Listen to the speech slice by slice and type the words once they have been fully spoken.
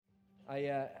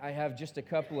I have just a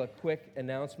couple of quick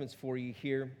announcements for you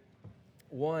here.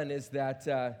 One is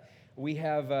that we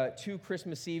have 2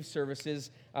 Christmas Eve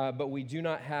services, but we do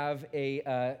not have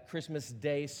a Christmas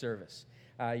Day service.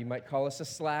 You might call us a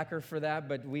slacker for that,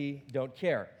 but we don't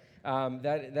care.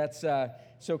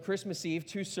 So Christmas Eve,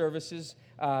 2 services,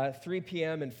 3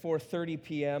 p.m. and 4:30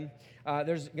 p.m.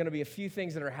 There's going to be a few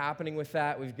things that are happening with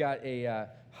that. We've got a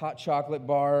hot chocolate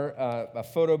bar, a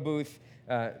photo booth,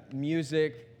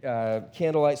 music,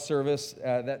 candlelight service,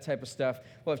 that type of stuff.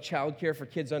 We'll have childcare for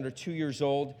kids under 2 years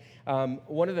old.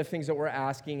 One of the things that we're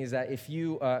asking is that if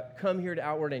you come here to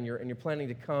Outward and you're planning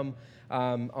to come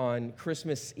on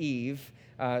Christmas Eve,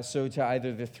 so to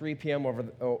either the 3 p.m. over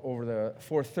the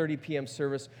 4:30 p.m.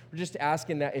 service, we're just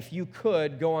asking that if you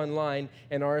could go online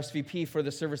and RSVP for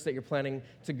the service that you're planning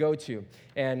to go to.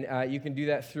 And you can do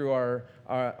that through our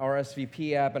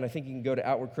RSVP app, and I think you can go to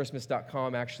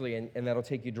outwardchristmas.com actually, and that'll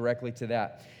take you directly to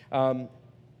that.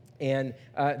 And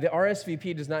the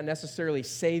RSVP does not necessarily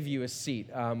save you a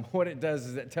seat. What it does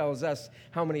is it tells us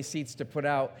how many seats to put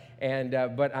out,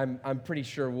 but I'm pretty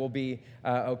sure we'll be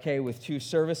okay with 2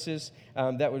 services.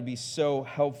 That would be so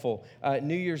helpful.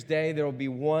 New Year's Day, there will be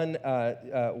one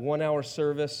 1-hour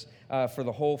service for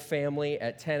the whole family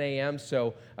at 10 a.m.,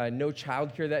 so no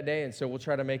childcare that day, and so we'll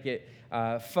try to make it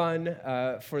fun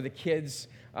for the kids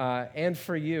and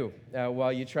for you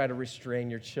while you try to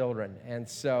restrain your children. And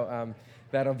so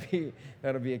that'll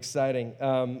be exciting.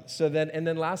 And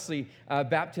then lastly,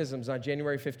 baptisms on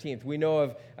January 15th. We know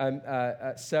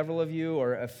of several of you,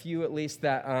 or a few at least,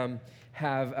 that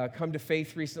have come to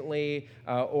faith recently,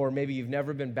 or maybe you've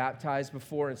never been baptized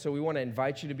before, and so we want to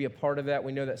invite you to be a part of that.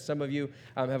 We know that some of you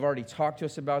have already talked to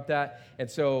us about that, and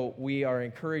so we are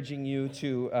encouraging you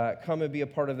to come and be a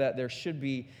part of that. There should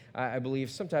be, I believe,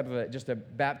 some type of just a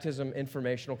baptism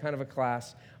informational kind of a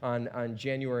class on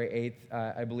January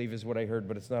 8th, I believe is what I heard,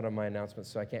 but it's not on my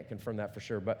announcements, so I can't confirm that for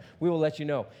sure, but we will let you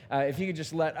know. If you could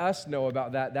just let us know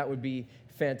about that, that would be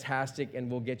fantastic, and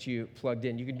we'll get you plugged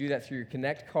in. You can do that through your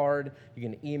Connect card. You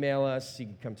can email us. You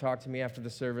can come talk to me after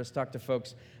the service, talk to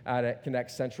folks out at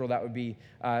Connect Central. That would be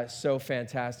so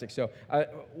fantastic. So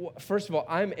first of all,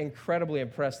 I'm incredibly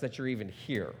impressed that you're even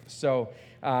here. So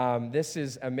this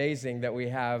is amazing that we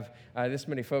have this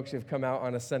many folks who have come out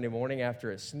on a Sunday morning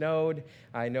after it snowed.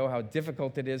 I know how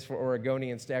difficult it is for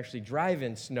Oregonians to actually drive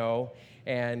in snow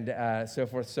and so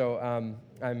forth. So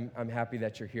I'm happy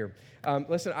that you're here.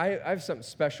 Listen, I have something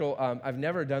special. I've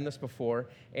never done this before,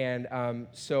 and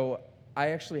so I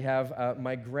actually have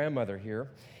my grandmother here,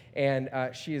 and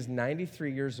she is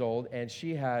 93 years old, and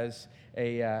she has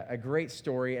a great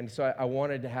story, and so I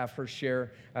wanted to have her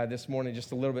share this morning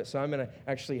just a little bit, so I'm going to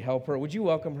actually help her. Would you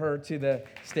welcome her to the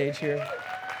stage here?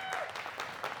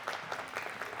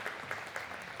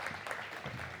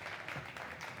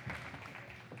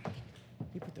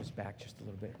 Back just a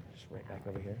little bit, just right back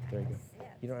over here. There you go.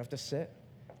 You don't have to sit.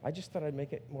 I just thought I'd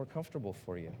make it more comfortable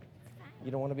for you. You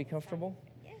don't want to be comfortable?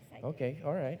 Yes, I do. Okay,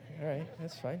 all right,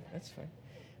 that's fine.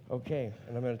 Okay,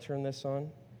 and I'm going to turn this on.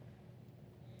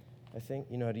 I think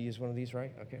you know how to use one of these,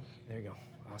 right? Okay, there you go.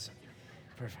 Awesome.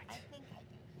 Perfect.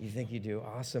 You think you do?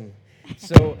 Awesome.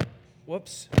 So,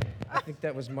 whoops, I think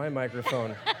that was my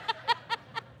microphone.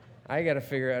 I got to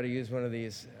figure out how to use one of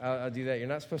these. I'll do that. You're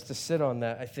not supposed to sit on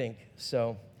that, I think.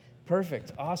 So,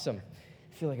 perfect. Awesome.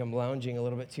 I feel like I'm lounging a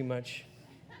little bit too much.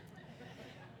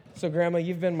 So, Grandma,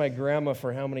 you've been my grandma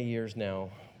for how many years now?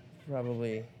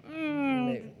 Probably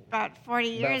about 40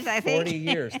 years, I think. 40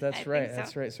 years. That's right. So.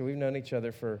 That's right. So we've known each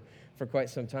other for quite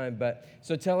some time. But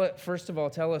so first of all,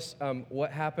 tell us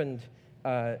what happened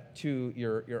to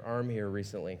your arm here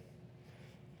recently.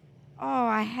 Oh,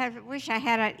 I wish I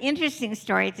had an interesting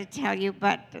story to tell you,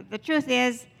 but the truth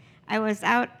is, I was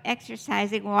out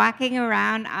exercising, walking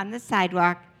around on the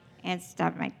sidewalk, and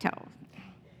stubbed my toe.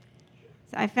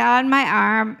 So I fell on my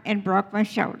arm and broke my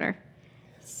shoulder.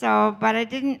 So, but I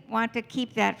didn't want to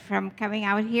keep that from coming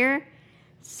out here,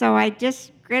 so I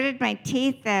just gritted my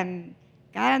teeth and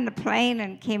got on the plane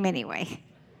and came anyway.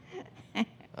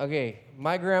 Okay,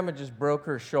 my grandma just broke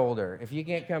her shoulder. If you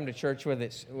can't come to church with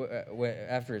it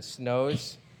after it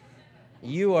snows,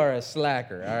 you are a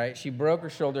slacker, all right? She broke her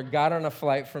shoulder, got on a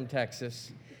flight from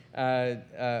Texas,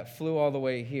 flew all the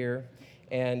way here,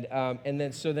 and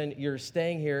then you're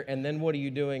staying here, and then what are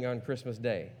you doing on Christmas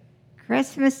Day?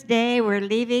 Christmas Day,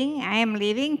 I am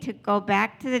leaving to go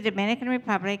back to the Dominican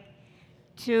Republic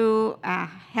to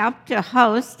help to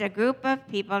host a group of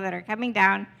people that are coming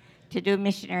down to do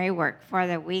missionary work for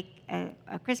the week,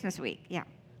 Christmas week, yeah.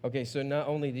 Okay, so not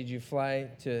only did you fly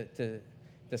to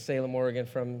Salem, Oregon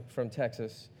from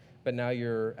Texas, but now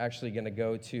you're actually going to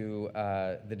go to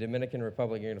the Dominican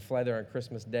Republic. You're going to fly there on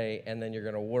Christmas Day, and then you're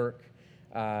going to work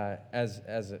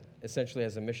essentially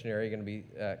as a missionary. You're going to be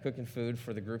cooking food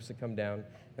for the groups that come down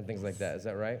and things like that. Is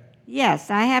that right? Yes,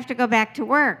 I have to go back to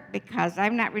work because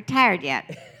I'm not retired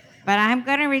yet. But I'm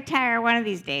going to retire one of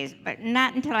these days, but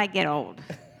not until I get old.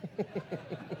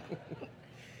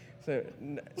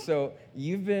 So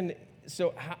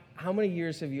how many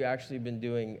years have you actually been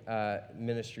doing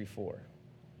ministry for?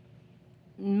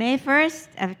 May 1st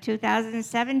of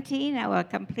 2017, I will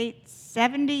complete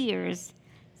 70 years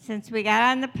since we got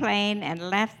on the plane and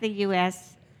left the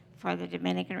U.S. for the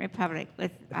Dominican Republic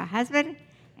with a husband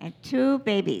and 2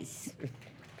 babies.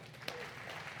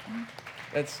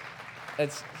 That's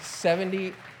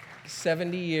 70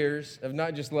 years of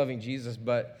not just loving Jesus,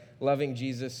 but loving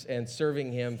Jesus and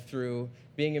serving him through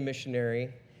being a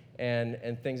missionary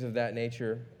and things of that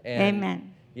nature. And,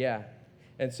 Amen. Yeah.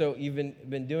 And so you've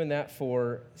been doing that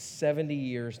for 70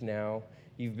 years now.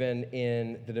 You've been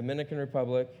in the Dominican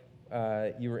Republic.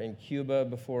 You were in Cuba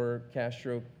before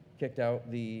Castro kicked out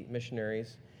the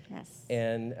missionaries. Yes.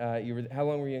 And how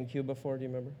long were you in Cuba for, do you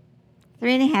remember?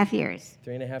 3.5 years.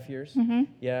 3.5 years? Mm-hmm.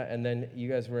 Yeah, and then you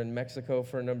guys were in Mexico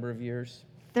for a number of years.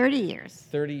 30 years.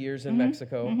 30 years in Mm-hmm.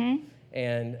 Mexico. Mm-hmm.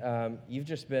 And you've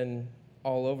just been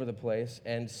all over the place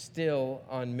and still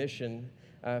on mission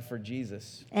for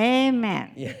Jesus.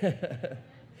 Amen. Yeah.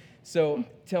 So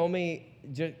tell me,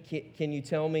 can you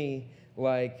tell me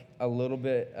like a little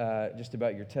bit just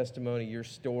about your testimony, your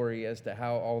story as to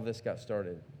how all this got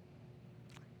started?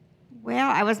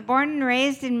 Well, I was born and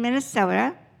raised in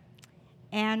Minnesota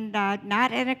and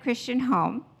not in a Christian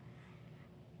home.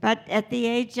 But at the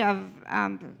age of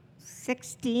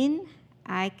 16,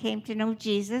 I came to know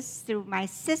Jesus through my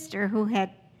sister who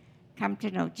had come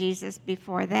to know Jesus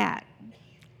before that.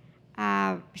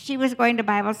 She was going to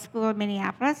Bible school in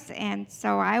Minneapolis, and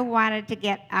so I wanted to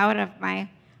get out of my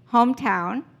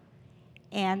hometown,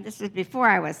 and this was before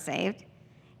I was saved.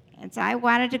 And so I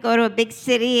wanted to go to a big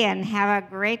city and have a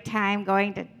great time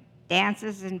going to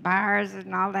dances and bars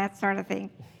and all that sort of thing,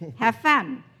 have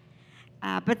fun.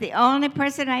 But the only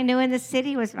person I knew in the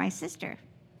city was my sister.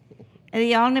 And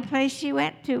the only place she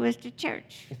went to was to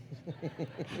church.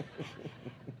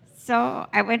 So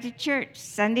I went to church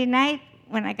Sunday night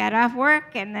when I got off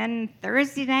work, and then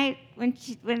Thursday night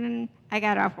when I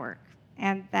got off work.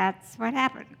 And that's what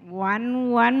happened.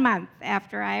 One month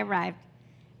after I arrived,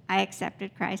 I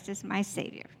accepted Christ as my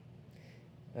Savior.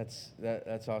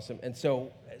 That's awesome. And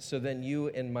so then you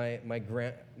and my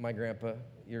grandpa,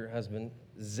 your husband,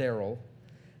 Zerrell,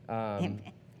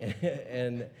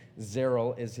 and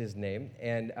Zerrell is his name,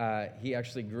 and he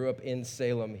actually grew up in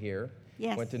Salem here.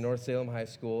 Yes. Went to North Salem High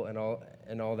School and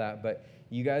all that. But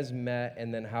you guys met,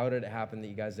 and then how did it happen that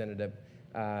you guys ended up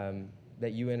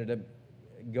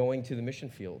going to the mission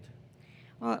field?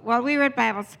 Well, while we were at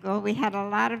Bible school, we had a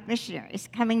lot of missionaries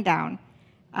coming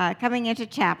into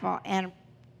chapel and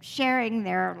sharing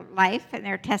their life and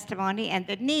their testimony and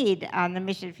the need on the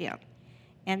mission field.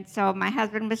 And so my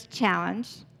husband was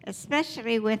challenged,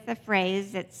 especially with the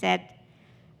phrase that said,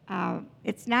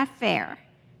 it's not fair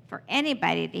for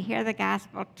anybody to hear the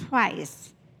gospel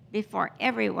twice before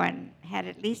everyone had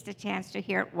at least a chance to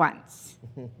hear it once.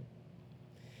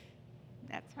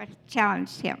 That's what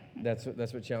challenged him. That's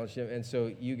what challenged him. And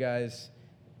so you guys,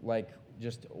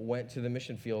 just went to the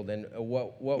mission field. And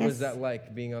what Yes. was that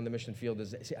like, being on the mission field?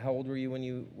 How old were you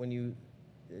when you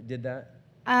did that?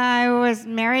 I was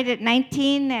married at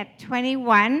 19, at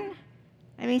 21.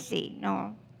 Let me see.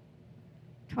 No,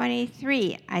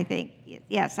 23, I think.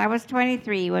 Yes, I was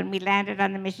 23 when we landed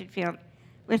on the mission field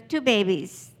with 2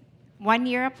 babies, 1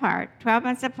 year apart, 12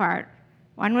 months apart.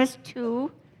 One was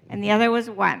 2, and the other was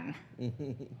 1.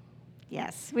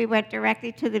 Yes, we went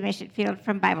directly to the mission field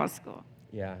from Bible school.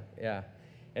 Yeah.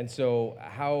 And so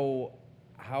how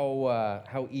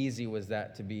easy was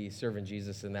that to be serving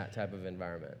Jesus in that type of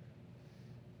environment?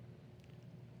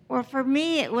 Well, for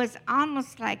me, it was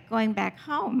almost like going back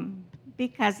home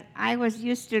because I was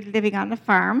used to living on the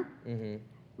farm Mm-hmm.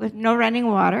 with no running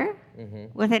water, Mm-hmm.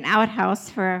 with an outhouse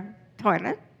for a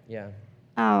toilet, Yeah.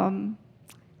 no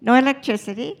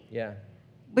electricity, Yeah.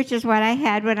 which is what I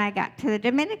had when I got to the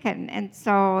Dominican. And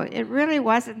so it really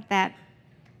wasn't that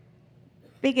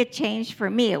big a change for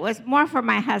me. It was more for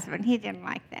my husband. He didn't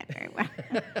like that very well.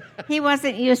 He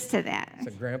wasn't used to that.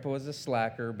 So Grandpa was a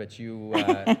slacker, but you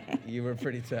were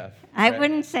pretty tough. I right?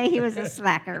 wouldn't say he was a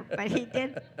slacker, but he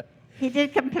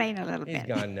did complain a little He's bit.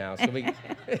 gone now, so we.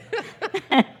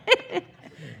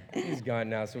 He's gone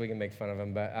now, so we can make fun of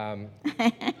him. But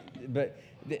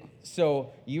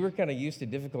So you were kind of used to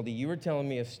difficulty. You were telling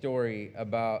me a story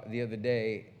about the other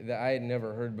day that I had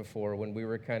never heard before when we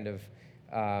were kind of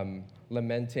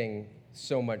lamenting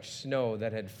so much snow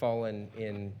that had fallen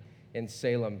in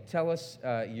Salem. Tell us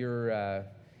your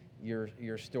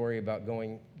story about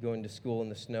going to school in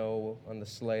the snow on the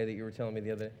sleigh that you were telling me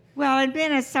the other day. Well, in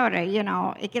Minnesota,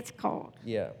 it gets cold.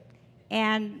 Yeah.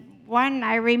 And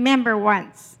I remember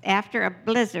once after a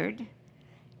blizzard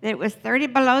that it was 30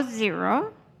 below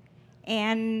zero,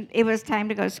 and it was time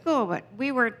to go to school. But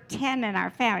we were 10 in our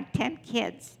family, 10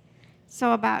 kids.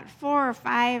 So about 4 or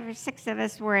 5 or 6 of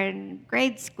us were in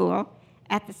grade school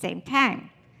at the same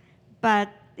time. But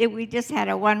we just had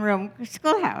a one-room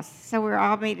schoolhouse, so we were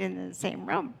all meeting in the same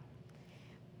room.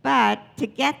 But to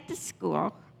get to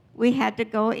school, we had to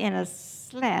go in a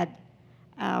sled,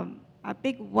 a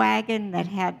big wagon that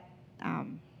had,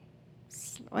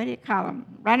 what do you call them,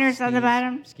 runners on the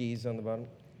bottom? Skis on the bottom?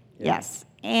 Yeah. Yes,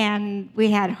 and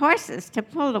we had horses to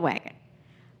pull the wagon.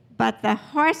 But the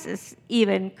horses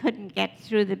even couldn't get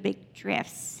through the big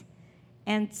drifts.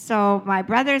 And so my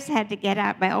brothers had to get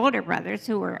out, my older brothers,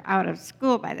 who were out of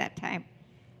school by that time,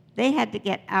 they had to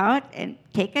get out and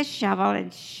take a shovel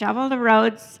and shovel the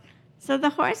roads so the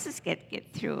horses could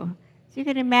get through. So you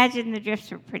can imagine the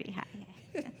drifts were pretty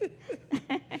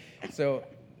high. So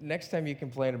next time you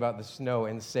complain about the snow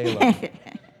in Salem,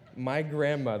 my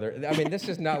grandmother, this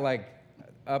is not like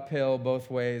uphill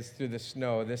both ways through the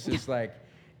snow. This is like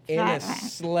in a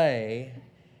sleigh,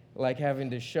 like having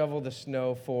to shovel the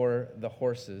snow for the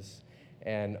horses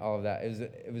and all of that.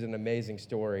 It was an amazing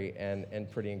story and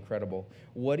pretty incredible.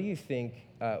 What do you think,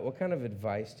 what kind of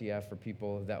advice do you have for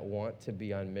people that want to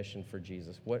be on mission for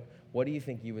Jesus? What do you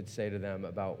think you would say to them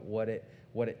about what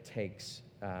it takes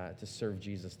to serve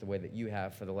Jesus the way that you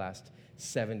have for the last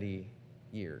 70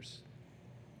 years?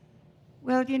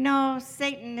 Well,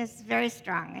 Satan is very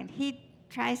strong, and he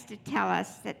tries to tell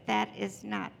us that is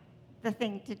not the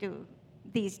thing to do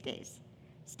these days.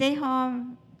 Stay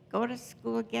home, go to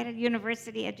school, get a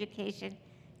university education,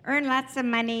 earn lots of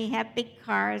money, have big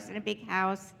cars and a big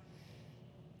house.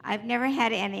 I've never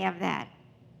had any of that,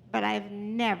 but I've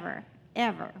never,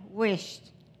 ever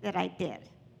wished that I did.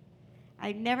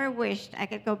 I never wished I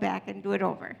could go back and do it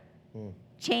over,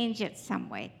 change it some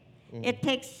way. It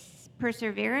takes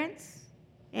perseverance.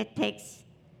 It takes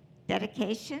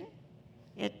dedication.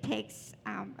 It takes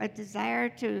a desire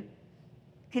to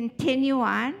continue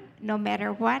on no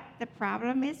matter what the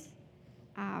problem is.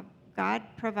 God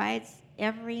provides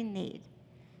every need.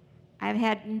 I've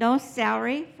had no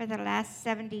salary for the last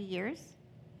 70 years.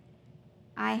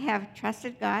 I have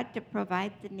trusted God to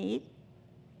provide the need,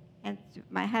 and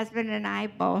my husband and I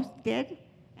both did.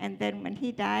 And then when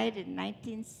he died in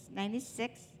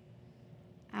 1996,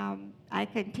 I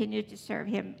continued to serve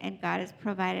him, and God has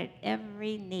provided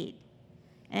every need.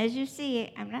 And as you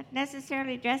see, I'm not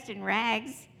necessarily dressed in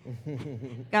rags.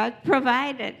 God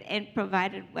provided, and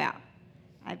provided well.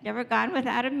 I've never gone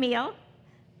without a meal.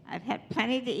 I've had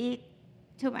plenty to eat,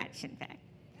 too much, in fact.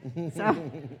 So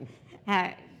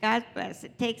God bless.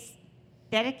 It takes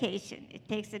dedication. It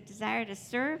takes a desire to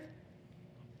serve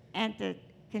and to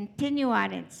continue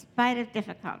on in spite of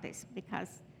difficulties, because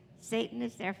Satan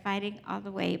is there fighting all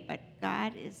the way, but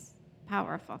God is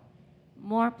powerful,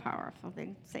 more powerful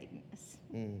than Satan is.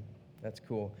 That's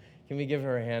cool. Can we give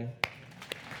her a hand?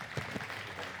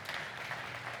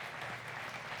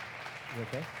 You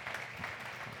okay?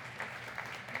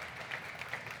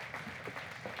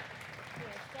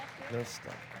 No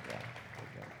stuff. Yeah.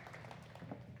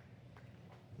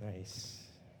 Okay. Nice.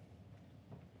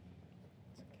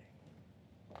 It's okay.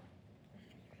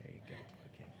 There you go.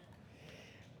 Okay.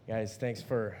 Guys, thanks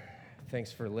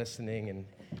for listening and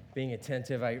being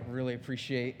attentive. I really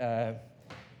appreciate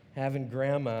having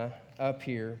Grandma up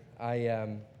here.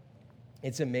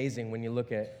 It's amazing when you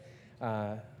look at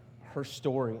her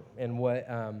story and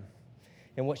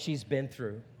what she's been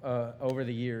through over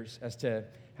the years as to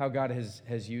how God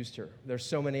has used her. There's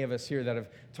so many of us here that have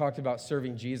talked about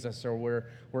serving Jesus, or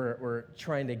we're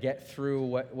trying to get through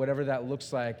whatever that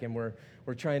looks like, and we're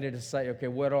trying to decide, okay,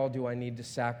 what all do I need to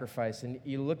sacrifice? And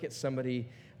you look at somebody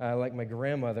like my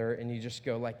grandmother, and you just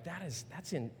go like, that's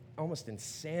almost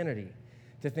insanity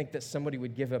to think that somebody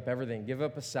would give up everything, give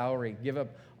up a salary, give up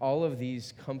all of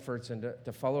these comforts, and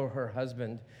to follow her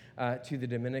husband to the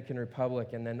Dominican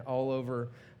Republic, and then all over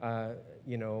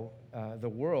the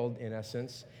world, in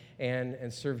essence,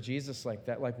 and serve Jesus like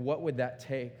that. Like, what would that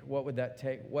take? What would that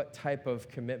take? What type of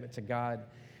commitment to God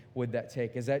would that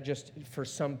take? Is that just for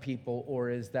some people, or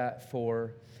is that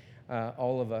for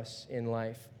all of us in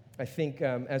life? I think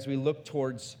as we look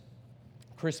towards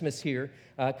Christmas here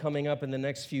coming up in the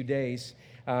next few days,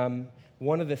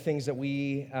 one of the things that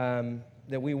we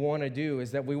want to do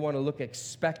is that we want to look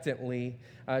expectantly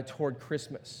toward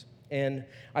Christmas. And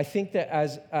I think that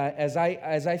as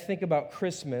I think about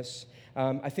Christmas,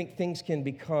 I think things can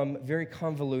become very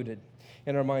convoluted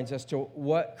in our minds as to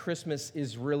what Christmas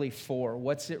is really for,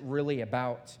 what's it really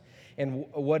about, and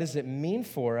what does it mean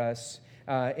for us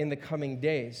in the coming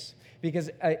days.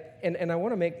 Because I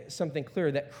want to make something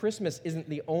clear that Christmas isn't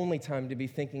the only time to be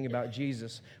thinking about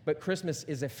Jesus, but Christmas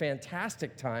is a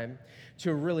fantastic time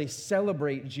to really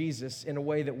celebrate Jesus in a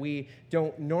way that we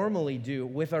don't normally do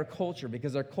with our culture,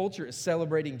 because our culture is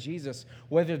celebrating Jesus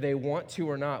whether they want to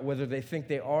or not, whether they think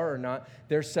they are or not,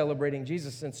 they're celebrating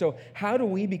Jesus. And so how do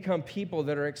we become people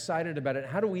that are excited about it?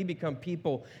 How do we become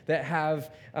people that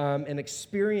have an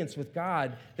experience with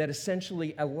God that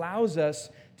essentially allows us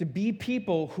to be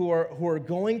people who are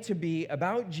going to be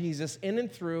about Jesus in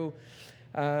and through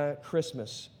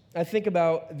Christmas? I think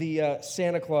about the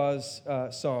Santa Claus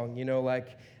song,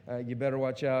 you better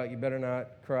watch out, you better not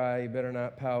cry, you better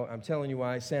not pout. I'm telling you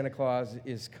why, Santa Claus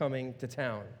is coming to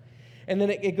town. And then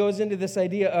it goes into this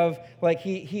idea of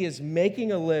he is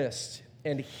making a list,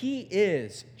 and he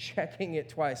is checking it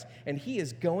twice, and he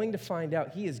is going to find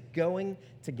out, he is going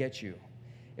to get you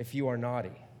if you are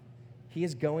naughty. He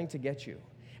is going to get you.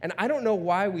 And I don't know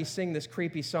why we sing this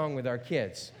creepy song with our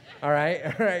kids, all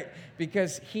right?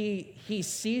 Because he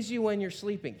sees you when you're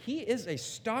sleeping. He is a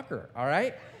stalker, all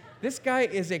right? This guy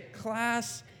is a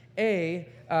Class A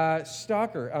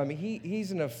stalker.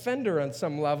 He's an offender on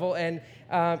some level, and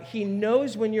he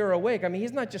knows when you're awake.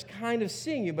 He's not just kind of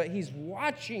seeing you, but he's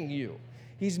watching you.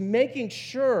 He's making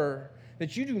sure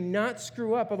that you do not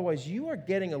screw up, otherwise you are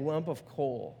getting a lump of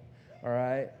coal, all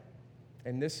right?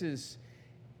 And this is,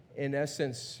 in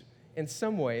essence, in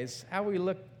some ways, how we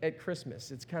look at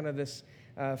Christmas. It's kind of this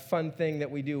fun thing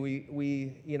that we do.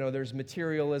 We there's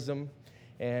materialism,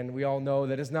 and we all know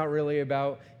that it's not really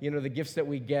about, the gifts that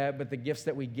we get, but the gifts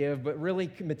that we give. But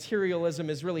really, materialism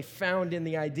is really found in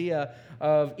the idea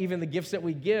of even the gifts that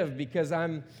we give, because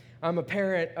I'm a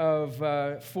parent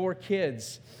of 4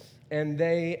 kids, and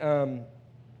they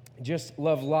just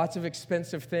love lots of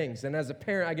expensive things. And as a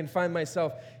parent, I can find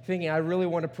myself thinking I really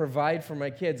want to provide for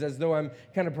my kids, as though I'm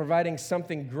kind of providing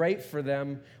something great for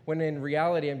them, when in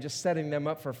reality, I'm just setting them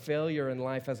up for failure in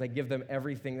life as I give them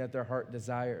everything that their heart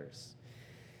desires.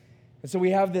 And so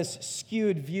we have this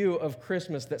skewed view of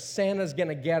Christmas that Santa's going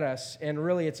to get us, and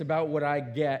really it's about what I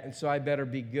get, and so I better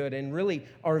be good. And really,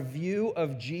 our view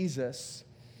of Jesus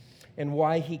and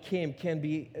why he came can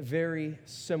be very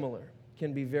similar.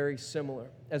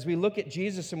 As we look at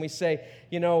Jesus and we say,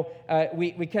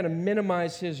 we kind of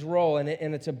minimize his role, and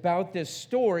it's about this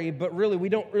story, but really we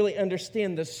don't really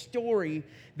understand the story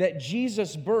that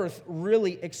Jesus' birth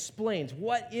really explains.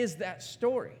 What is that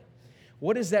story?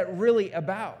 What is that really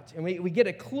about? And we get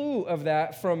a clue of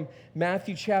that from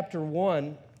Matthew chapter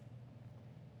 1.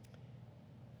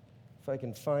 If I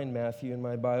can find Matthew in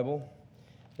my Bible.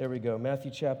 There we go, Matthew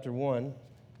chapter 1.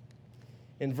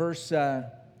 In verse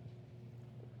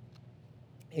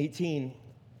 18,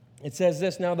 it says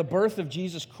this: "Now the birth of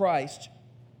Jesus Christ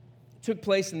took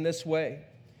place in this way.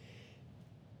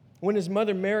 When his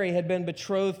mother Mary had been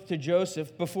betrothed to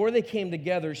Joseph, before they came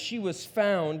together, she was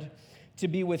found to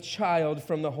be with child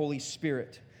from the Holy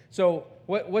Spirit." So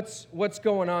what's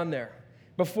going on there?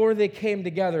 Before they came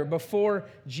together, before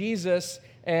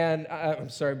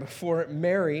before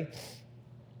Mary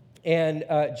and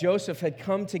Joseph had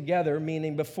come together,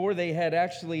 meaning before they had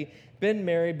actually been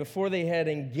married, before they had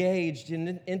engaged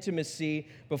in intimacy,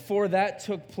 before that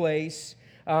took place,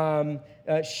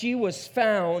 she was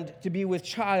found to be with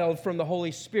child from the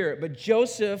Holy Spirit. But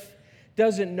Joseph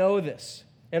doesn't know this.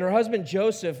 And her husband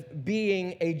Joseph,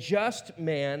 being a just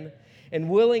man and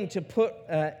unwilling to put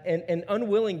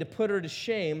her to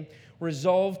shame,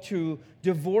 resolved to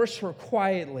divorce her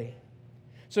quietly.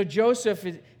 So Joseph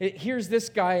here's this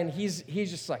guy, and he's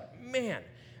just like, man,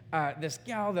 this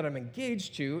gal that I'm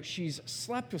engaged to, she's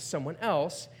slept with someone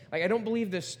else. I don't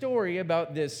believe this story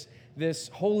about this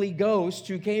Holy Ghost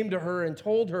who came to her and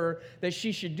told her that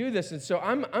she should do this. And so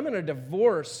I'm going to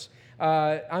divorce. You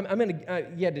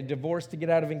had to divorce to get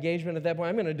out of engagement at that point.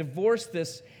 I'm going to divorce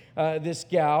this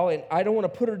gal, and I don't want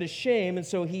to put her to shame. And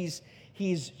so he's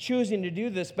choosing to do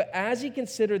this. But as he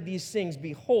considered these things,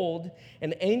 behold,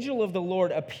 an angel of the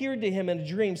Lord appeared to him in a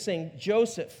dream, saying,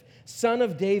 "Joseph, son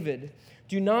of David,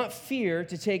 do not fear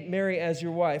to take Mary as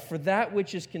your wife, for that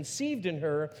which is conceived in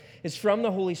her is from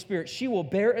the Holy Spirit. She will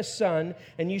bear a son,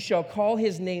 and you shall call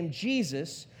his name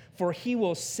Jesus, for he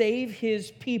will save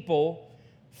his people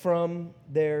from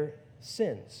their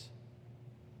sins."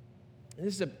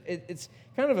 It's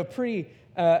kind of a pretty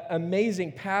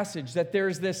amazing passage that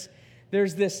there's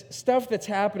this stuff that's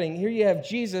happening. Here you have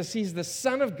Jesus. He's the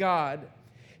Son of God.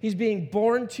 He's being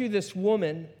born to this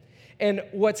woman. And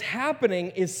what's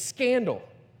happening is scandal.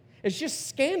 It's just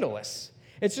scandalous.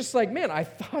 It's just like, man, I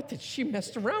thought that she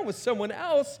messed around with someone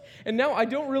else, and now I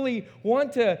don't really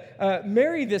want to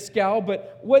marry this gal,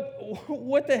 but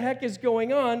what the heck is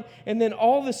going on? And then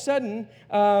all of a sudden,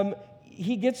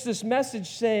 he gets this message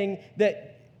saying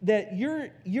that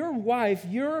your wife,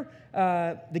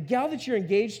 the gal that you're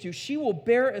engaged to, she will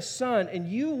bear a son, and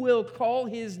you will call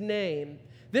his name.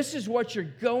 This is what you're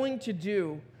going to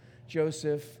do,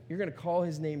 Joseph. You're going to call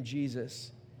his name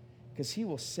Jesus, because he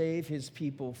will save his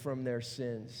people from their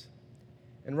sins.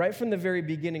 And right from the very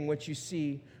beginning, what you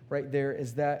see right there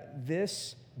is that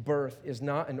this birth is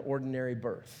not an ordinary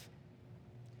birth.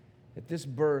 That this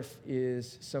birth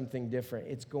is something different.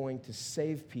 It's going to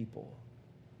save people.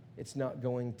 It's not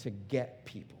going to get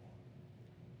people.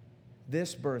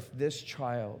 This birth, this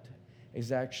child,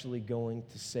 is actually going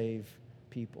to save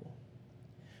people.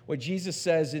 What Jesus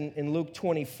says in Luke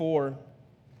 24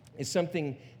 is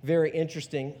something very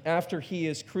interesting. After he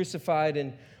is crucified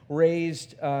and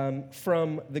raised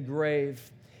from the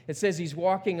grave, it says he's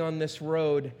walking on this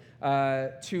road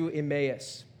to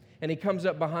Emmaus. And he comes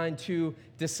up behind two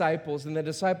disciples, and the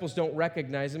disciples don't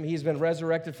recognize him. He's been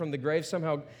resurrected from the grave.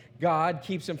 Somehow God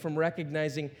keeps him from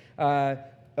recognizing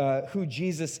who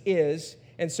Jesus is.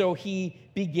 And so he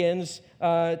begins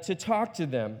to talk to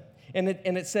them. And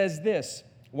it says this: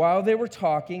 while they were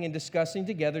talking and discussing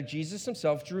together, Jesus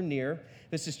himself drew near.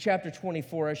 This is chapter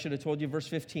 24, I should have told you, verse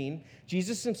 15.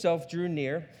 Jesus himself drew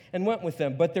near and went with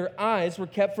them, but their eyes were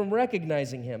kept from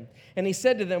recognizing him. And he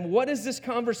said to them, "What is this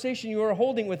conversation you are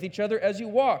holding with each other as you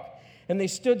walk?" And they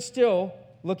stood still,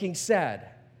 looking sad.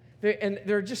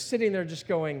 They're just sitting there just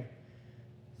going,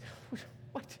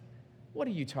 What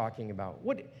are you talking about?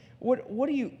 Why are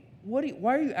you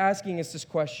asking us this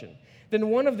question? Then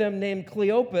one of them, named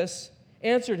Cleopas,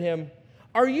 answered him,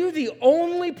 Are you the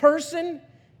only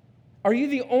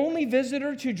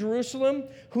visitor to Jerusalem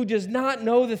who does not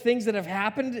know the things that have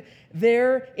happened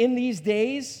there in these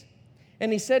days?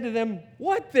 And he said to them,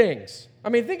 What things? I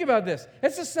mean, think about this.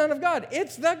 It's the Son of God.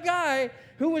 It's the guy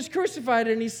who was crucified,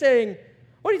 and he's saying,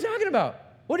 What are you talking about?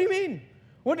 What do you mean?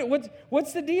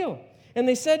 What's the deal? And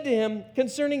they said to him,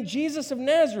 concerning Jesus of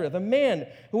Nazareth, a man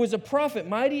who was a prophet,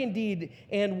 mighty in deed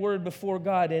and word before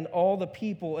God and all the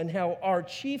people, and how our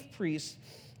chief priests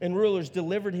and rulers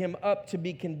delivered him up to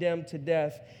be condemned to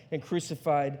death and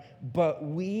crucified. But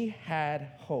we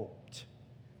had hoped.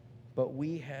 But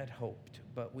we had hoped.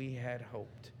 But we had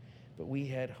hoped. But we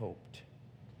had hoped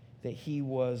that he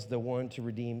was the one to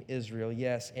redeem Israel.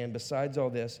 Yes, and besides all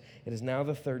this, it is now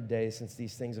the third day since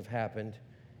these things have happened.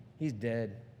 He's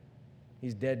dead.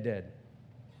 He's dead.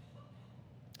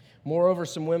 Moreover,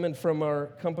 some women from our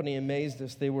company amazed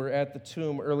us. They were at the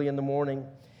tomb early in the morning,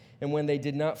 and when they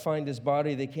did not find his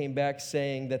body, they came back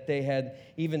saying that they had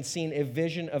even seen a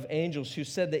vision of angels who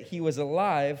said that he was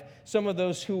alive. Some of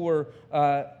those who were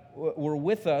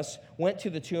with us went to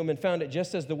the tomb and found it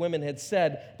just as the women had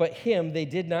said, but him they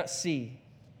did not see.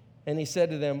 And he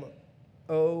said to them,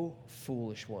 O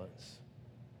foolish ones,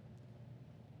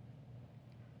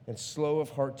 and slow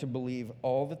of heart to believe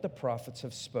all that the prophets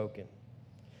have spoken.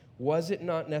 Was it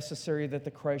not necessary that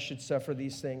the Christ should suffer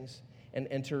these things and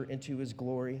enter into his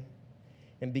glory?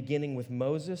 And beginning with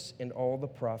Moses and all the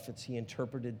prophets, he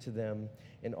interpreted to them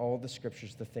in all the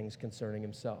scriptures the things concerning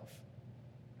himself.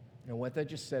 And what that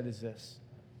just said is this.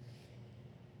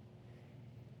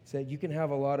 It said you can have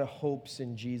a lot of hopes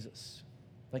in Jesus,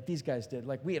 like these guys did.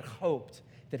 Like we had hoped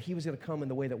that he was going to come in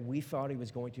the way that we thought he was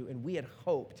going to, and we had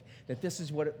hoped that this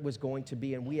is what it was going to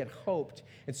be, and we had hoped.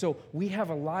 And so we have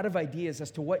a lot of ideas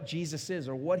as to what Jesus is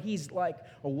or what he's like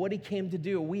or what he came to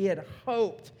do. We had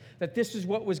hoped that this is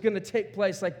what was going to take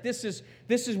place. Like this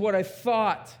is what I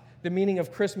thought the meaning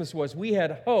of Christmas was. We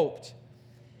had hoped.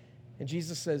 And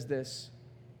Jesus says this: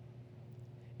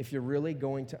 if you're really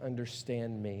going to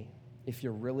understand me, if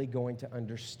you're really going to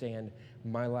understand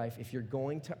my life, if you're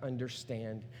going to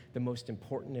understand the most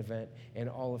important event in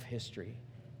all of history,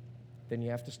 then you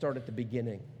have to start at the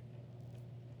beginning.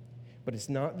 But it's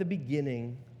not the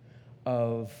beginning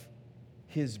of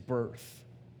his birth.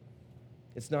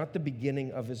 It's not the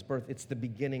beginning of his birth. It's the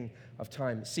beginning of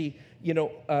time. See,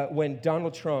 when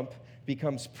Donald Trump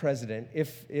becomes president,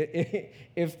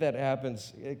 if that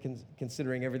happens,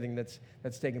 considering everything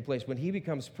that's taken place, when he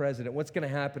becomes president, what's going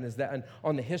to happen is that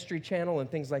on the History Channel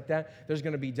and things like that, there's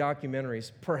going to be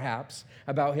documentaries, perhaps,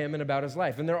 about him and about his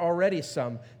life. And there are already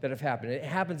some that have happened. It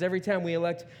happens every time we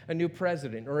elect a new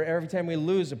president or every time we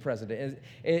lose a president.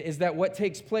 Is that what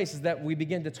takes place is that we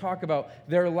begin to talk about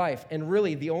their life. And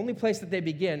really, the only place that they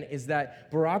begin is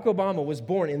that Barack Obama was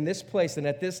born in this place and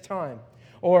at this time.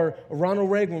 Or Ronald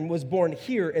Reagan was born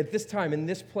here at this time in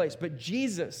this place. But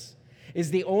Jesus is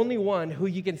the only one who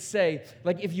you can say,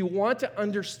 like, if you want to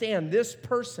understand this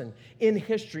person in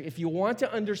history, if you want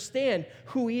to understand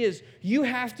who he is, you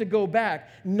have to go back,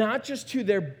 not just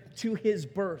to his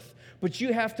birth, but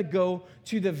you have to go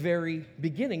to the very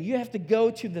beginning. You have to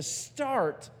go to the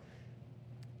start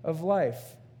of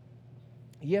life.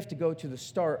 You have to go to the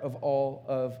start of all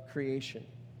of creation.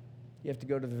 You have to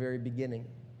go to the very beginning.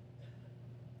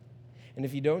 And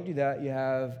if you don't do that, you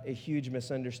have a huge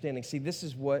misunderstanding. See, this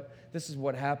is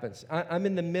what happens. I'm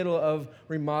in the middle of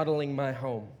remodeling my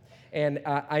home. And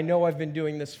I know I've been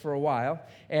doing this for a while.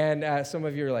 And some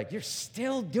of you are like, you're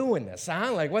still doing this,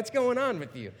 huh? Like, what's going on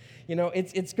with you? You know,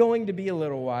 it's going to be a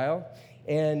little while.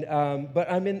 And but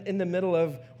I'm in the middle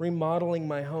of remodeling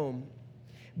my home.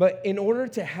 But in order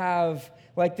to have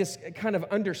like this kind of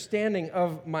understanding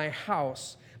of my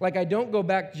house, like I don't go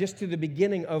back just to the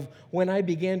beginning of when I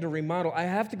began to remodel. I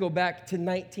have to go back to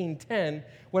 1910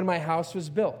 when my house was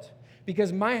built.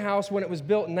 Because my house, when it was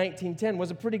built in 1910, was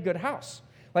a pretty good house.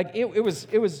 Like it was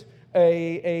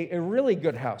a really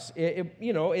good house.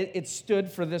 It stood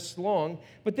for this long.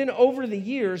 But then over the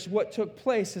years, what took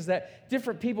place is that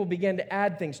different people began to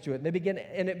add things to it.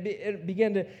 It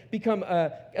began to become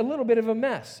a little bit of a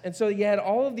mess. And so you had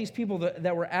all of these people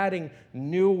that were adding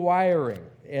new wiring.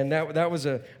 And that was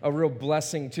a real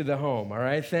blessing to the home, all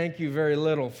right? Thank you very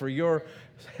little for your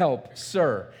help,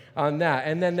 sir, on that.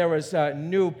 And then there was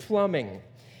new plumbing.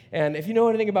 And if you know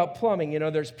anything about plumbing, you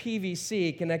know there's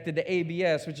PVC connected to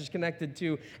ABS, which is connected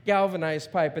to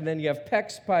galvanized pipe, and then you have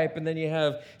PEX pipe, and then you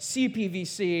have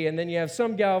CPVC, and then you have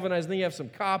some galvanized, and then you have some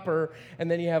copper,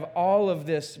 and then you have all of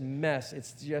this mess.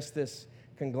 It's just this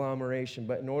conglomeration.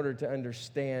 But in order to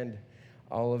understand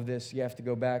all of this, you have to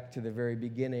go back to the very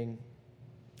beginning.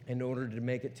 In order to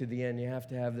make it to the end, you have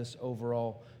to have this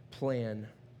overall plan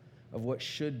of what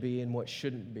should be and what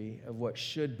shouldn't be, of what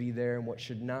should be there and what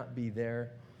should not be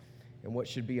there, and what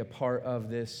should be a part of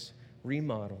this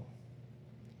remodel.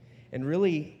 And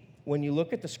really, when you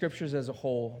look at the scriptures as a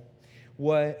whole,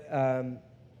 what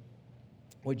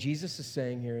Jesus is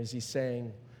saying here is he's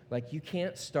saying, like, you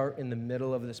can't start in the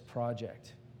middle of this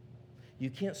project. You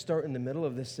can't start in the middle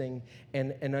of this thing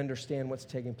and understand what's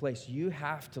taking place. You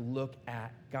have to look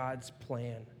at God's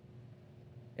plan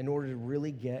in order to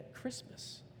really get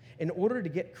Christmas. In order to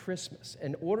get Christmas,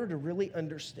 in order to really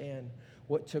understand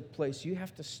what took place, you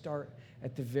have to start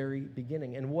at the very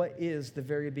beginning. And what is the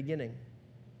very beginning?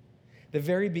 The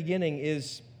very beginning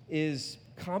is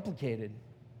complicated,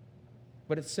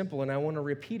 but it's simple, and I want to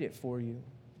repeat it for you.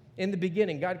 In the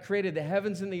beginning, God created the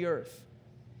heavens and the earth,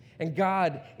 and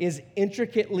God is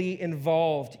intricately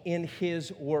involved in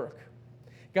his work.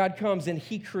 God comes and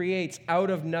he creates out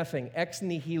of nothing, ex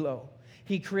nihilo.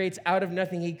 He creates out of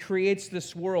nothing. He creates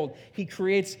this world. He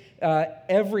creates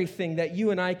everything that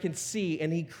you and I can see,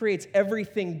 and he creates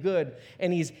everything good,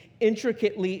 and he's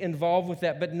intricately involved with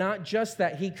that. But not just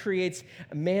that. He creates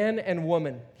man and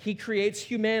woman. He creates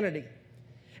humanity.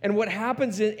 And what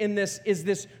happens in this is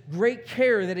this great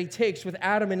care that he takes with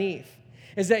Adam and Eve,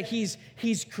 is that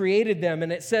he's created them.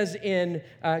 And it says in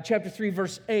chapter 3,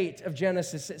 verse 8 of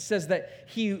Genesis, it says that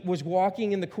he was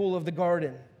walking in the cool of the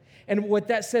garden. And what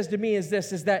that says to me is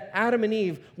this, is that Adam and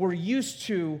Eve were used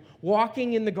to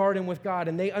walking in the garden with God,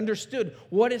 and they understood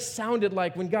what it sounded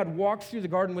like when God walked through the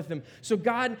garden with them. So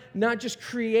God not just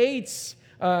creates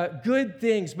good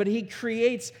things, but he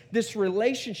creates this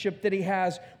relationship that he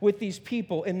has with these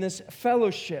people and this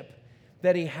fellowship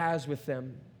that he has with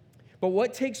them. But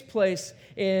what takes place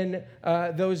in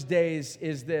those days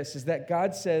is this, is that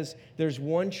God says there's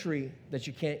one tree that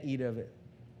you can't eat of it.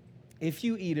 If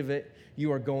you eat of it,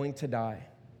 you are going to die.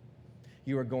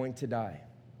 You are going to die.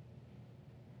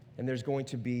 And there's going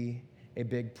to be a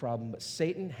big problem. But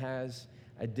Satan has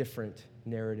a different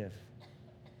narrative.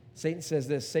 Satan says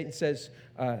this. Satan says,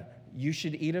 you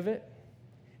should eat of it.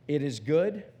 It is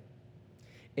good.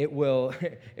 It will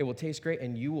taste great,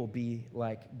 and you will be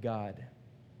like God.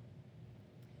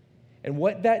 And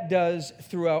what that does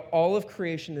throughout all of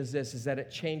creation is this, is that it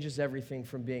changes everything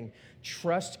from being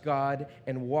trust God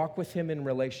and walk with him in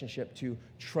relationship to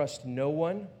trust no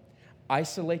one,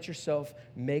 isolate yourself,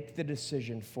 make the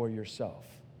decision for yourself.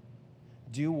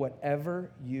 Do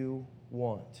whatever you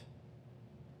want.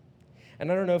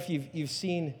 And I don't know if you've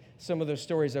seen some of those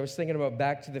stories. I was thinking about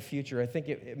Back to the Future. I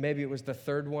think maybe it was the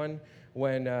third one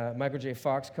when Michael J.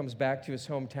 Fox comes back to his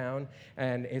hometown,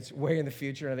 and it's way in the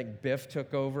future, and I think Biff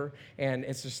took over, and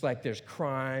it's just like there's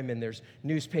crime, and there's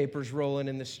newspapers rolling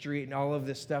in the street, and all of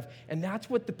this stuff. And that's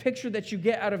what the picture that you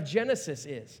get out of Genesis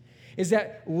is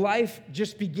that life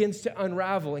just begins to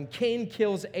unravel, and Cain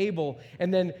kills Abel,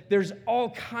 and then there's all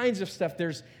kinds of stuff.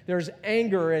 There's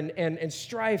anger and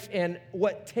strife, and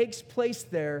what takes place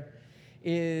there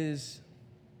is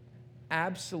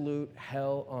absolute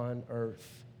hell on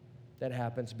earth that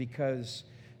happens because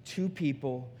two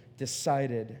people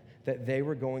decided that they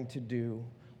were going to do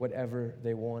whatever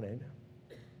they wanted.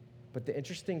 But the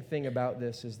interesting thing about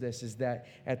this is that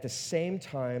at the same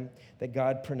time that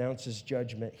God pronounces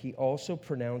judgment, he also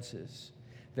pronounces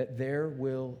that there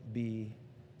will be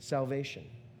salvation.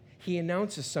 He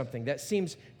announces something that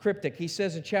seems cryptic. He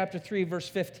says in chapter 3, verse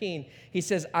 15, he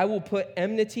says, I will put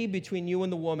enmity between you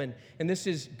and the woman. And this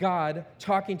is God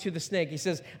talking to the snake. He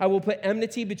says, I will put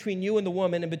enmity between you and the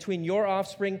woman, and between your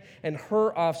offspring and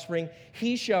her offspring.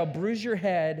 He shall bruise your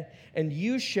head, and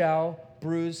you shall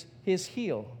bruise his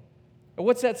heel.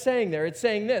 What's that saying there? It's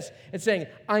saying this. It's saying,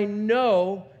 I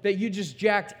know that you just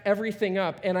jacked everything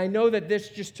up, and I know that this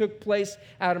just took place,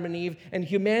 Adam and Eve, and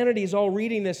humanity is all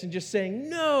reading this and just saying,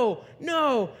 no,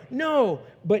 no, no.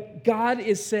 But God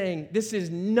is saying, this is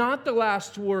not the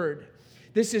last word.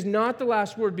 This is not the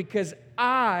last word, because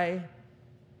I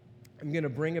am going to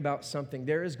bring about something.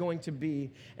 There is going to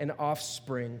be an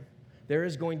offspring. There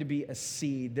is going to be a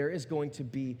seed. There is going to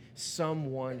be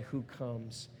someone who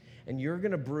comes. And you're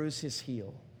going to bruise his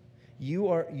heel. You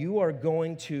are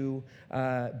going to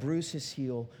bruise his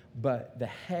heel, but the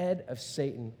head of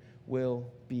Satan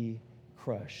will be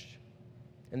crushed.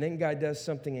 And then God does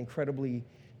something incredibly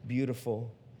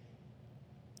beautiful.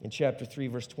 In chapter 3,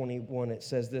 verse 21, it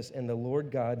says this, and the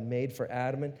Lord God made for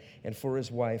Adam and for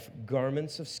his wife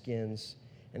garments of skins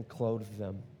and clothed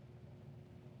them.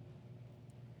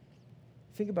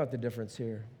 Think about the difference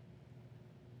here.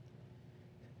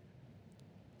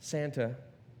 Santa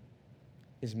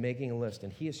is making a list,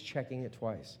 and he is checking it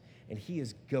twice, and he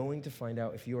is going to find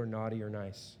out if you are naughty or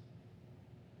nice.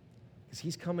 Because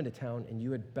he's coming to town, and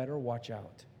you had better watch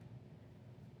out.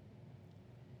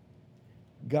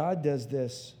 God does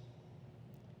this.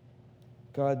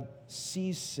 God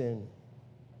sees sin.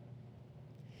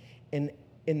 And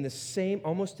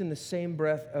almost in the same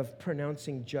breath of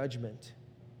pronouncing judgment,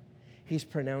 he's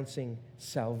pronouncing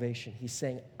salvation. He's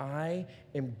saying, I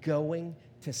am going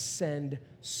to send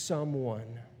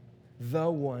someone,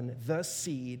 the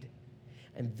seed,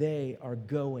 and they are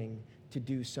going to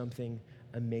do something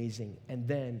amazing. And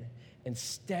then,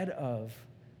 instead of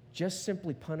just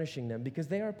simply punishing them, because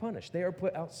they are punished, they are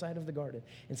put outside of the garden,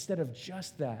 instead of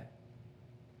just that,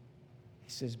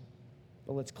 he says,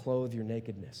 but let's clothe your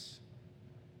nakedness.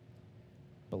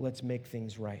 But let's make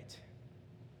things right.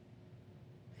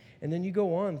 And then you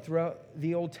go on throughout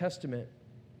the Old Testament,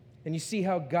 and you see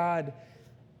how God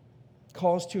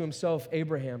calls to himself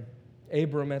Abram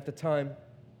at the time.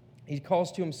 He calls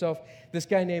to himself this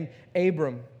guy named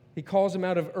Abram. He calls him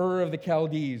out of Ur of the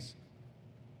Chaldees.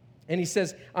 And he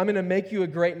says, I'm going to make you a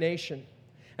great nation.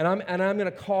 And I'm going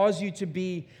to cause you to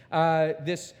be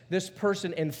this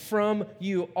person. And from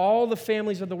you, all the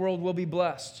families of the world will be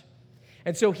blessed.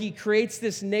 And so he creates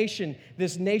this nation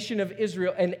of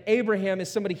Israel. And Abraham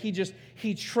is somebody,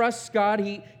 he trusts God.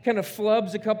 He kind of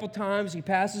flubs a couple times. He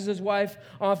passes his wife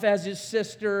off as his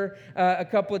sister a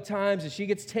couple of times. And she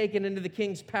gets taken into the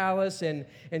king's palace.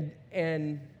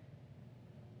 And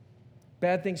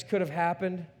bad things could have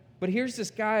happened. But here's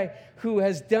this guy who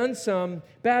has done some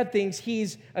bad things.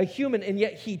 He's a human, and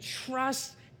yet he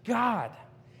trusts God.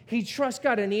 He trusts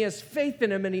God, and he has faith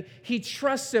in him, and he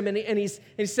trusts him, and he's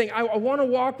saying, I want to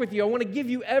walk with you. I want to give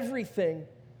you everything.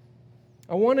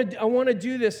 I want to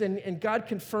do this. And God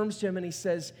confirms to him, and he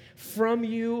says, from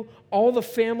you, all the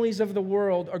families of the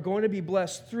world are going to be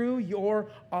blessed through your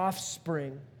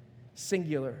offspring,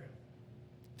 singular,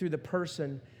 through the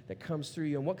person that comes through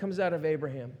you. And what comes out of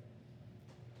Abraham?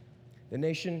 The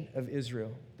nation of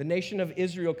Israel. The nation of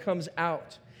Israel comes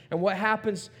out. And what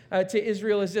happens to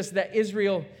Israel is this, that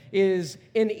Israel is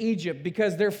in Egypt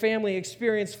because their family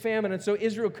experienced famine. And so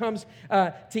Israel comes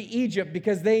to Egypt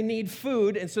because they need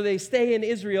food. And so they stay in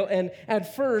Israel. And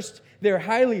at first, they're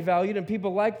highly valued and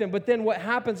people like them. But then what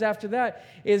happens after that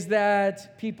is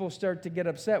that people start to get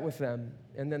upset with them.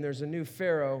 And then there's a new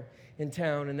Pharaoh in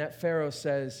town, and that Pharaoh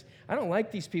says, I don't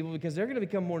like these people because they're going to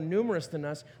become more numerous than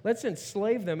us. Let's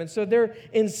enslave them. And so they're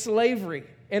in slavery,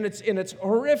 and it's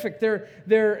horrific.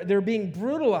 They're being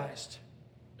brutalized.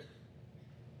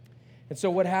 And so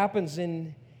what happens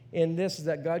in this is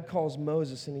that God calls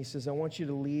Moses, and he says, I want you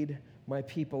to lead my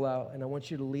people out, and I want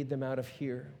you to lead them out of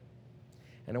here.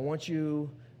 And I want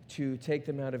you to take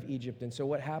them out of Egypt. And so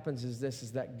what happens is this,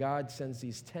 is that God sends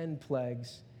these 10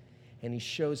 plagues, and he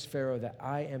shows Pharaoh that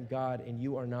I am God and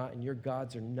you are not, and your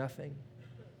gods are nothing.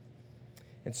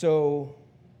 And so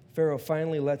Pharaoh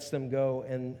finally lets them go,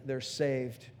 and they're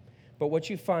saved. But what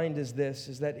you find is this,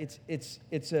 is that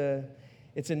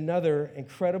it's another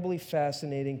incredibly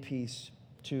fascinating piece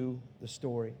to the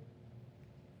story.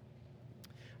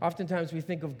 Oftentimes we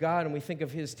think of God and we think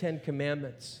of his 10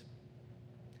 commandments.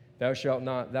 Thou shalt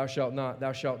not, thou shalt not,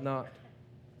 thou shalt not.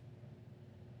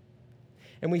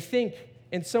 And we think,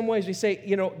 in some ways, we say,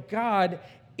 God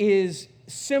is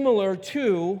similar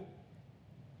to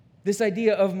this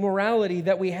idea of morality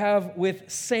that we have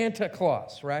with Santa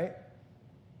Claus, right?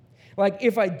 Like,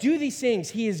 if I do these things,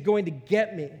 he is going to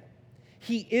get me.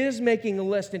 He is making a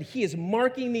list, and he is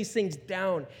marking these things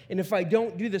down. And if I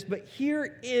don't do this, but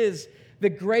here is the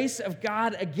grace of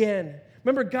God again.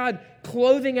 Remember God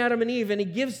clothing Adam and Eve, and he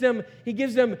gives them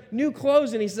new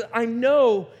clothes, and he says, I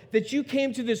know that you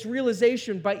came to this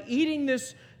realization by eating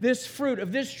this fruit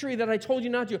of this tree that I told you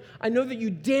not to. I know that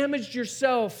you damaged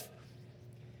yourself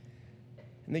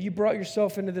and that you brought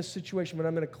yourself into this situation, but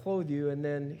I'm going to clothe you. And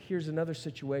then here's another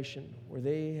situation where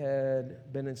they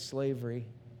had been in slavery.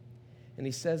 And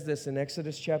he says this in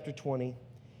Exodus chapter 20.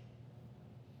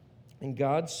 And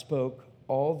God spoke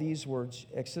all these words,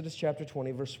 Exodus chapter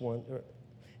 20, verse 1.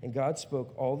 And God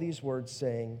spoke all these words,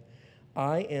 saying,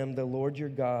 I am the Lord your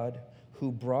God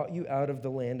who brought you out of the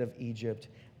land of Egypt,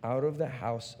 out of the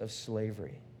house of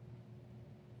slavery.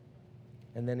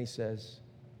 And then he says,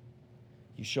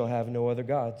 you shall have no other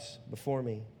gods before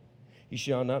me. You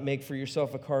shall not make for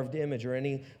yourself a carved image or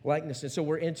any likeness. And so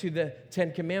we're into the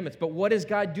 10 Commandments. But what is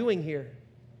God doing here?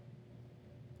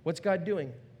 What's God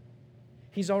doing?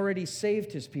 He's already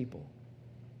saved his people.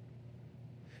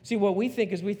 See, what we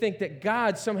think is we think that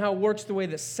God somehow works the way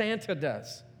that Santa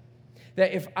does.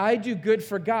 That if I do good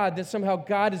for God, then somehow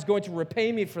God is going to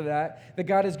repay me for that. That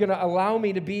God is going to allow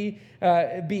me to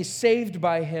be saved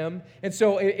by him. And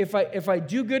so if I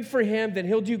do good for him, then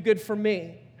he'll do good for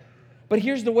me. But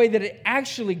here's the way that it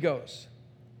actually goes.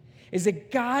 Is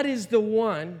that God is the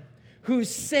one who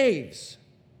saves.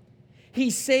 He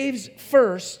saves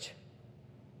first.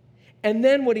 And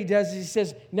then what he does is he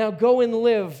says, now go and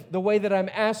live the way that I'm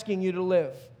asking you to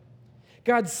live.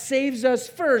 God saves us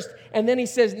first, and then he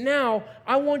says, now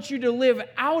I want you to live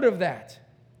out of that.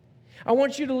 I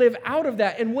want you to live out of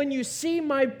that. And when you see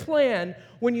my plan,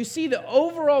 when you see the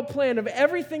overall plan of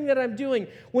everything that I'm doing,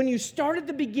 when you start at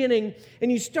the beginning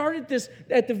and you start at this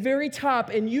at the very top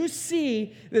and you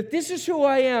see that this is who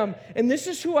I am and this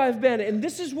is who I've been and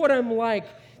this is what I'm like,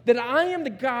 that I am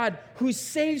the God who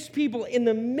saves people in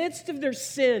the midst of their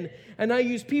sin, and I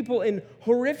use people in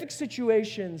horrific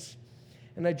situations,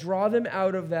 and I draw them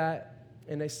out of that,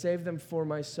 and I save them for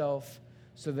myself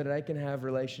so that I can have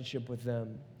relationship with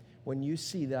them. When you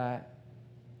see that,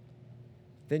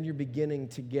 then you're beginning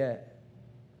to get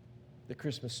the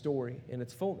Christmas story in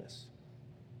its fullness.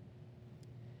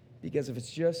 Because if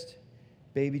it's just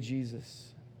baby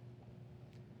Jesus,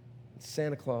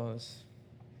 Santa Claus,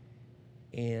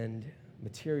 and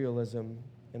materialism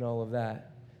and all of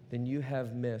that, then you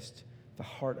have missed the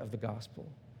heart of the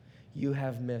gospel. You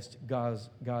have missed God's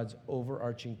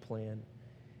overarching plan,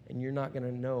 and you're not going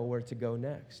to know where to go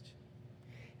next.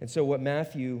 And so what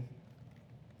Matthew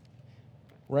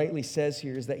rightly says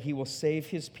here is that he will save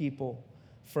his people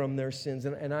from their sins.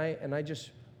 And I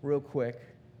just real quick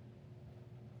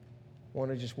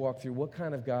want to just walk through what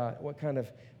kind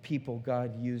of people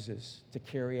God uses to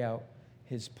carry out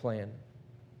his plan.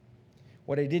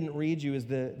 What I didn't read you is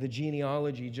the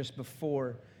genealogy just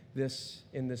before this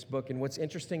in this book. And what's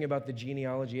interesting about the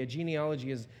genealogy, a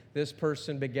genealogy is this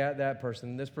person begat that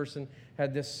person, this person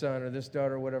had this son or this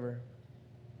daughter or whatever.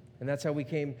 And that's how we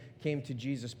came to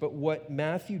Jesus. But what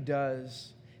Matthew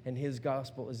does in his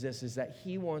gospel is this, is that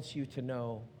he wants you to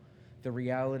know the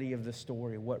reality of the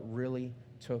story, what really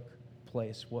took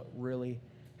place, what really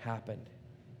happened.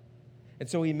 And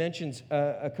so he mentions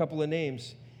a couple of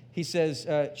names. He says,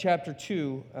 chapter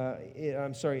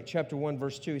 1,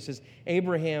 verse 2, he says,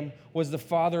 Abraham was the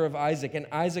father of Isaac, and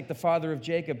Isaac the father of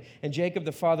Jacob, and Jacob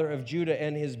the father of Judah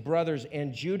and his brothers,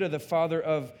 and Judah the father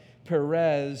of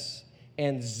Perez,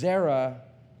 and Zerah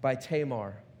by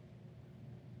Tamar.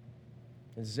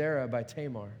 And Zerah by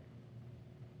Tamar.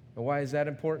 And why is that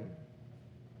important?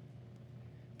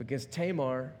 Because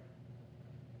Tamar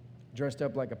dressed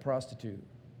up like a prostitute,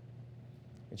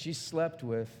 and she slept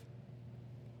with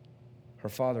her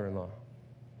father-in-law.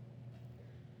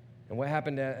 And what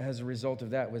happened as a result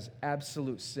of that was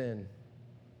absolute sin,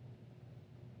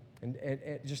 and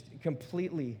just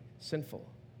completely sinful.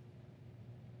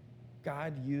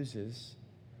 God uses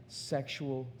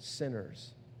sexual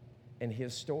sinners in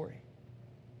his story.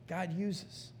 God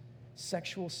uses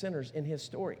sexual sinners in his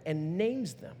story and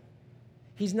names them.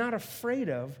 He's not afraid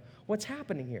of what's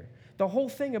happening here. The whole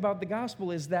thing about the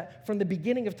gospel is that from the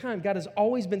beginning of time, God has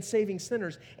always been saving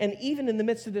sinners. And even in the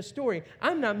midst of this story,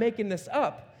 I'm not making this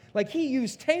up. Like, he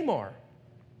used Tamar.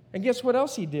 And guess what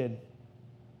else he did?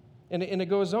 And it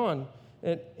goes on.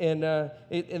 And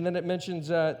then it mentions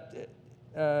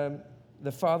the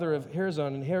father of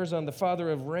Herzon, and Herzon the father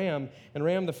of Ram, and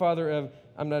Ram the father of,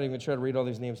 I'm not even going to try to read all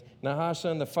these names,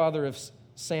 Nahashon the father of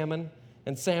Salmon,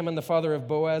 and Salmon the father of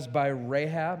Boaz by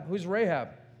Rahab. Who's Rahab?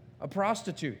 A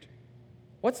prostitute.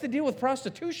 What's the deal with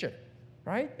prostitution,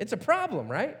 right? It's a problem,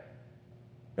 right?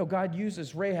 No, God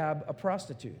uses Rahab, a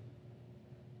prostitute,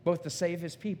 both to save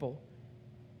his people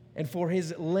and for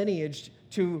his lineage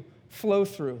to flow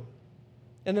through.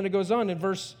 And then it goes on in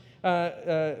verse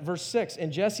 6.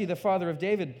 And Jesse, the father of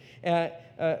David,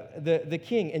 the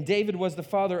king, and David was the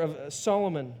father of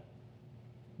Solomon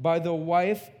by the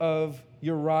wife of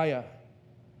Uriah.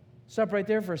 Stop right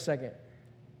there for a second.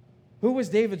 Who was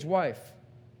David's wife?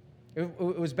 It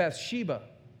was Bathsheba.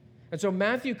 And so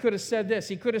Matthew could have said this.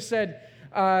 He could have said,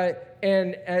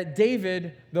 and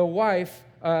David, the wife,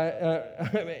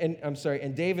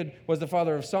 and David was the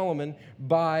father of Solomon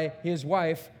by his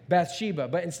wife, Bathsheba.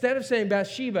 But instead of saying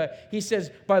Bathsheba, he says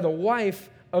by the wife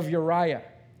of Uriah.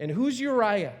 And who's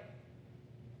Uriah?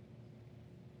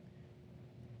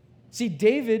 See,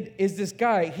 David is this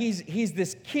guy. He's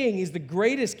this king. He's the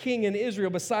greatest king in Israel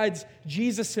besides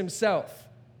Jesus himself.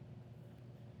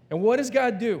 And what does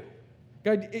God do?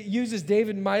 God uses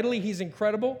David mightily. He's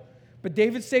incredible. But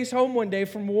David stays home one day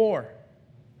from war.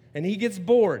 And he gets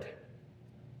bored.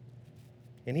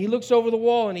 And he looks over the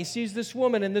wall and he sees this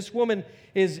woman. And this woman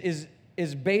is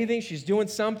bathing. She's doing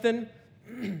something.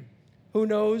 Who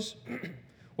knows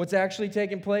what's actually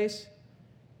taking place?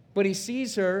 But he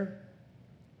sees her.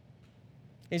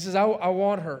 He says, I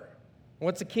want her.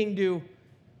 What's the king do?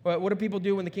 What do people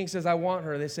do when the king says, I want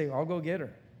her? They say, I'll go get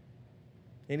her.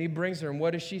 And he brings her. And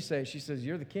what does she say? She says,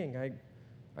 you're the king.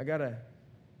 I got to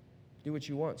do what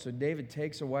you want. So David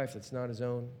takes a wife that's not his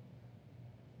own.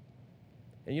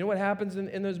 And you know what happens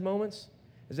in those moments?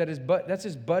 Is that that's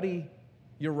his buddy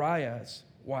Uriah's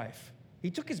wife.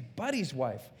 He took his buddy's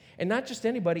wife. And not just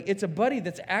anybody. It's a buddy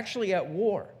that's actually at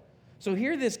war. So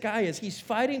here this guy is. He's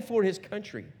fighting for his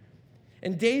country.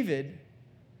 And David,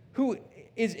 who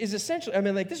is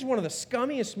essentially, this is one of the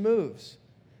scummiest moves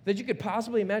that you could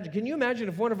possibly imagine. Can you imagine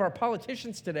if one of our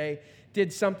politicians today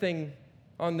did something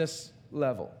on this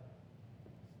level?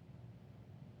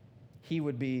 He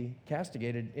would be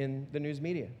castigated in the news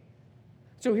media.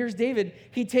 So here's David.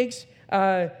 He takes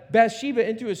Bathsheba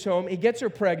into his home. He gets her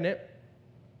pregnant.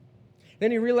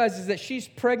 Then he realizes that she's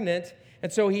pregnant.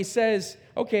 And so he says,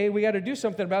 okay, we got to do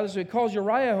something about this. So he calls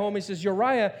Uriah home. He says,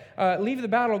 Uriah, leave the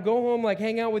battle. Go home,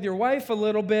 hang out with your wife a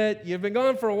little bit. You've been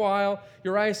gone for a while.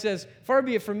 Uriah says, far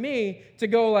be it from me to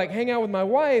go, hang out with my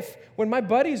wife when my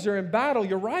buddies are in battle.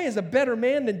 Uriah is a better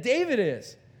man than David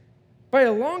is by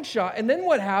a long shot. And then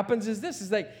what happens is this,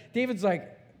 is David's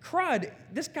crud,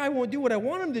 this guy won't do what I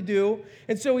want him to do.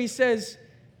 And so he says,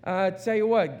 tell you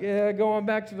what, go on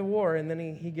back to the war. And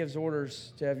then he gives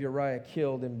orders to have Uriah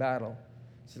killed in battle.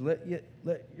 So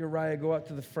let Uriah go out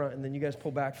to the front, and then you guys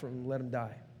pull back from him and let him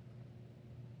die.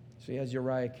 So he has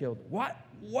Uriah killed. What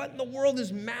in the world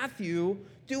is Matthew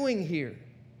doing here?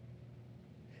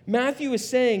 Matthew is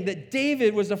saying that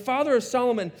David was the father of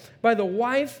Solomon by the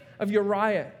wife of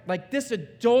Uriah, this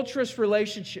adulterous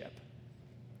relationship.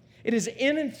 It is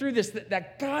in and through this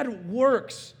that God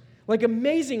works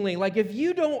amazingly. If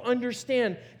you don't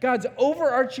understand God's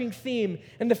overarching theme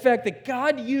and the fact that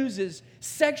God uses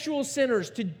sexual sinners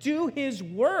to do his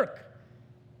work.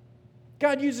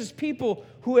 God uses people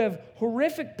who have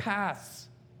horrific pasts.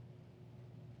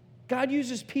 God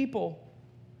uses people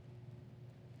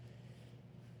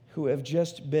who have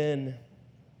just been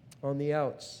on the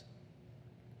outs.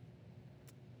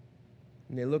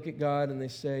 And they look at God and they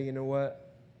say, you know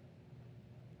what?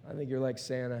 I think you're like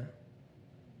Santa.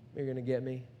 You're going to get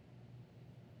me.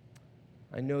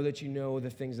 I know that you know the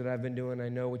things that I've been doing. I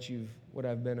know what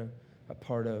I've been a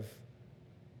part of.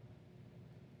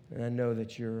 And I know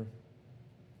that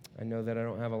I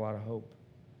don't have a lot of hope.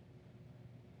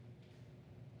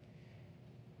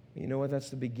 You know what? That's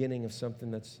the beginning of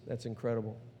something that's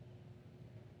incredible.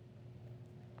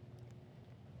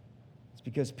 It's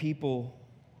because people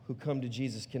who come to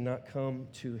Jesus cannot come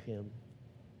to him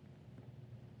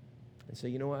and say,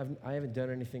 you know what, I haven't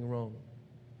done anything wrong.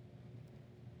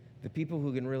 The people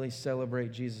who can really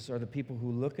celebrate Jesus are the people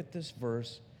who look at this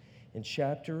verse in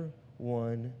chapter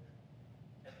 1,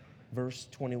 verse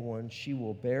 21. She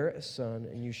will bear a son,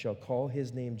 and you shall call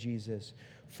his name Jesus,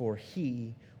 for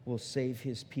he will save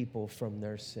his people from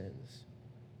their sins.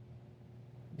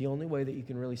 The only way that you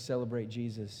can really celebrate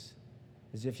Jesus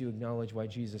is if you acknowledge why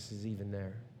Jesus is even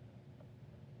there.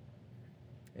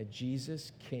 And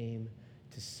Jesus came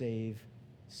to save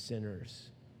sinners.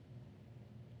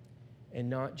 And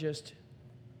not just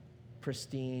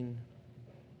pristine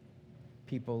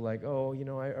people like, oh, you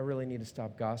know, I really need to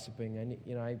stop gossiping.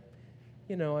 I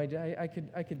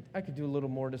could do a little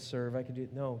more to serve.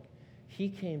 No. He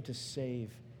came to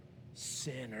save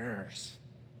sinners.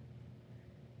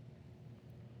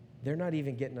 They're not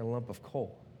even getting a lump of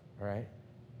coal, all right?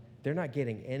 They're not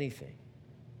getting anything.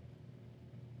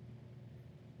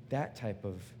 That type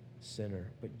of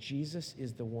sinner. But Jesus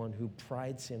is the one who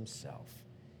prides himself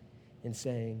in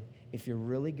saying, if you're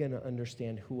really going to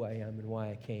understand who I am and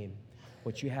why I came,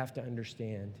 what you have to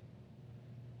understand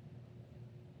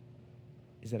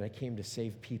is that I came to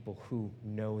save people who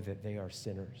know that they are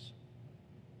sinners.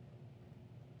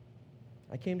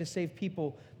 I came to save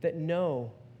people that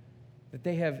know that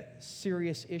they have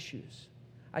serious issues.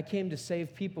 I came to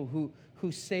save people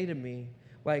who say to me,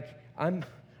 like, I'm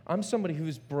somebody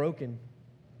who's broken.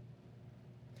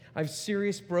 I have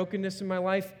serious brokenness in my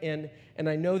life, and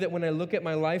I know that when I look at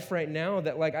my life right now,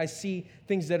 that like I see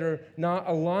things that are not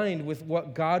aligned with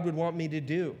what God would want me to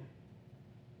do.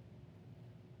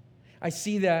 I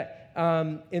see that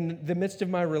in the midst of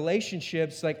my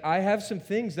relationships, like I have some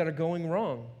things that are going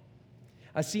wrong.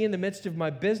 I see in the midst of my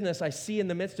business, I see in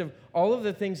the midst of all of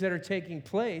the things that are taking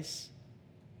place,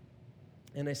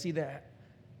 and I see that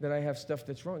I have stuff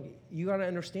that's wrong. You got to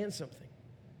understand something.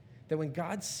 That when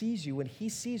God sees you, when he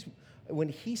sees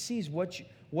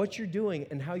what you're doing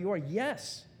and how you are,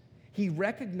 yes, he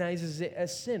recognizes it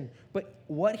as sin. But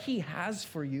what he has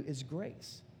for you is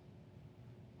grace.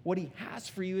 What he has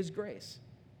for you is grace.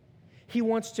 He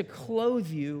wants to clothe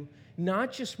you,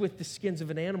 not just with the skins of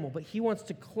an animal, but he wants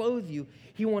to clothe you.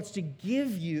 He wants to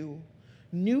give you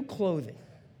new clothing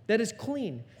that is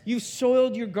clean. You've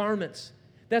soiled your garments.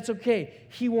 That's okay.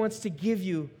 He wants to give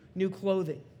you new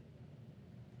clothing.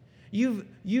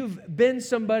 You've been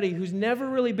somebody who's never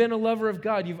really been a lover of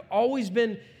God. You've always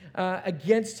been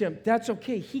against him. That's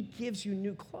okay. He gives you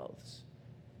new clothes.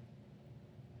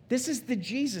 This is the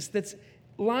Jesus that's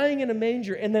lying in a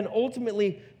manger and then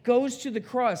ultimately goes to the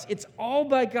cross. It's all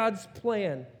by God's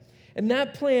plan. And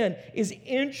that plan is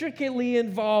intricately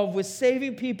involved with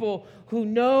saving people who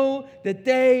know that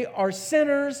they are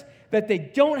sinners, that they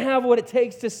don't have what it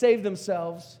takes to save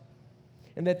themselves,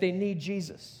 and that they need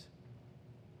Jesus.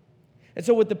 And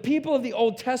so what the people of the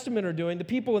Old Testament are doing, the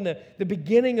people in the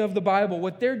beginning of the Bible,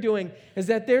 what they're doing is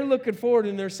that they're looking forward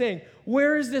and they're saying,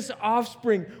 where is this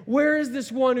offspring? Where is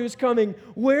this one who's coming?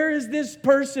 Where is this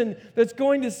person that's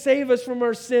going to save us from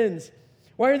our sins?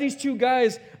 Why are these two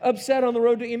guys upset on the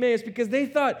road to Emmaus? Because they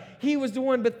thought he was the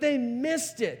one, but they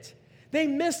missed it. They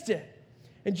missed it.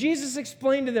 And Jesus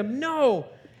explained to them, no,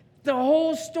 the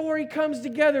whole story comes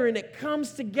together, and it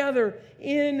comes together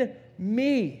in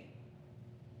me.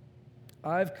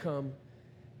 I've come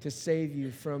to save you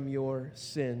from your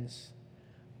sins.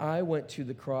 I went to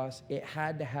the cross. It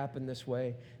had to happen this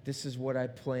way. This is what I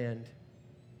planned.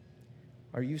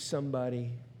 Are you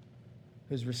somebody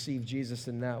who's received Jesus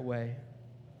in that way?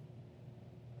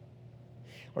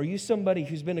 Are you somebody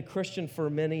who's been a Christian for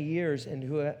many years and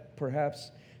who perhaps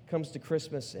comes to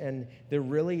Christmas and there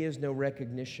really is no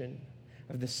recognition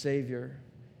of the Savior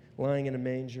lying in a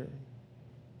manger,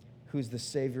 who's the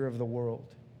Savior of the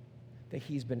world? That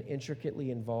he's been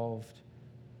intricately involved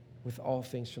with all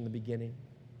things from the beginning?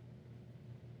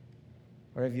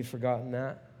 Or have you forgotten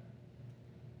that?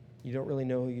 You don't really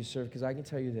know who you serve? Because I can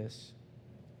tell you this.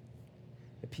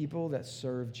 The people that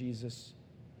serve Jesus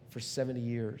for 70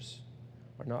 years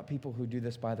are not people who do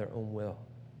this by their own will.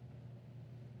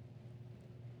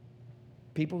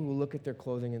 People who look at their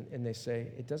clothing and they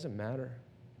say, it doesn't matter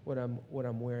what I'm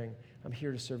wearing. I'm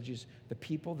here to serve Jesus. The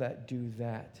people that do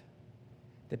that,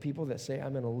 the people that say,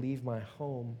 I'm going to leave my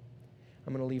home,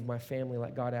 I'm going to leave my family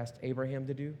like God asked Abraham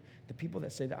to do, the people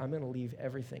that say that I'm going to leave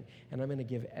everything and I'm going to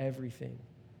give everything,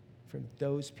 from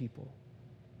those people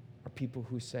are people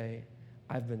who say,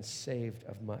 I've been saved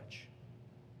of much.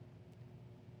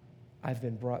 I've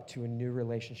been brought to a new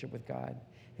relationship with God,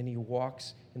 and he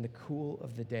walks in the cool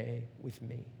of the day with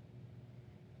me.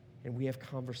 And we have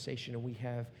conversation, and we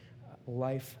have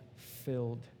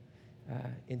life-filled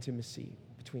intimacy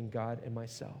between God and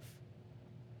myself.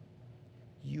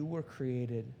 You were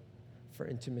created for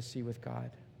intimacy with God.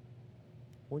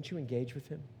 Won't you engage with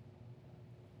him?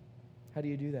 How do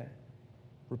you do that?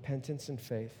 Repentance and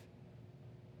faith.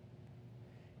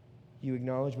 You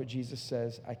acknowledge what Jesus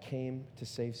says, I came to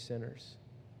save sinners.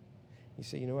 You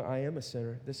say, you know what, I am a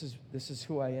sinner. This is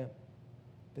who I am.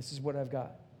 This is what I've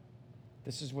got.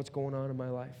 This is what's going on in my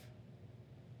life.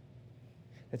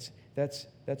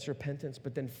 That's repentance.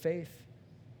 But then faith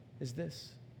is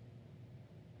this.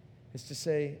 It's to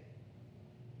say,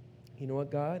 you know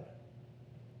what, God?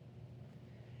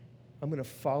 I'm going to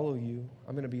follow you.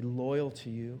 I'm going to be loyal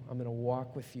to you. I'm going to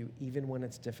walk with you even when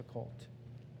it's difficult.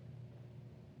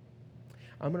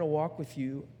 I'm going to walk with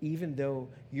you even though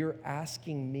you're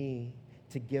asking me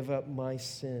to give up my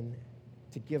sin,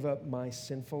 to give up my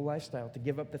sinful lifestyle, to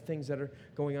give up the things that are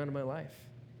going on in my life.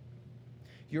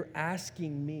 You're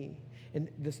asking me. And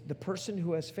the person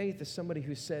who has faith is somebody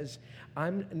who says,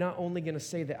 I'm not only going to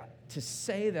say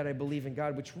that I believe in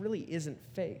God, which really isn't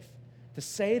faith. To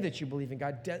say that you believe in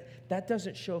God, that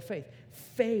doesn't show faith.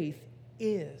 Faith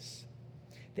is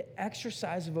the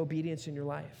exercise of obedience in your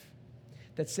life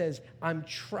that says, I'm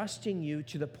trusting you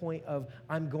to the point of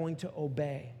I'm going to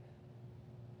obey.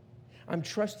 I'm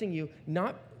trusting you,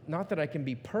 not that I can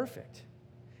be perfect.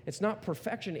 It's not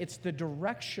perfection. It's the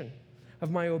direction of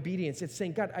my obedience. It's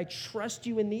saying, God, I trust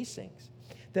you in these things,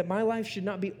 that my life should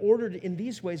not be ordered in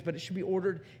these ways, but it should be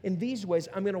ordered in these ways.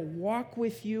 I'm going to walk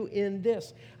with you in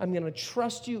this. I'm going to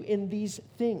trust you in these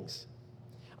things.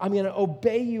 I'm going to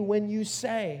obey you when you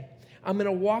say. I'm going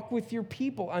to walk with your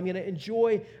people. I'm going to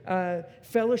enjoy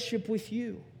fellowship with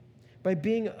you by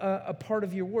being a part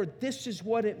of your word. This is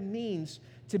what it means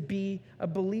to be a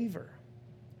believer.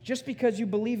 Just because you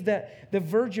believe that the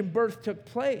virgin birth took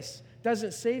place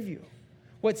doesn't save you.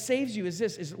 What saves you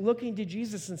is looking to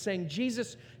Jesus and saying,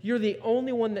 Jesus, you're the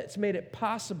only one that's made it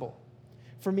possible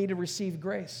for me to receive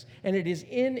grace. And it is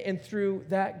in and through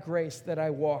that grace that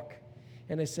I walk.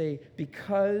 And I say,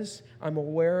 because I'm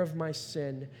aware of my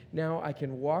sin, now I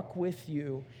can walk with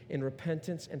you in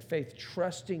repentance and faith,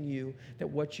 trusting you that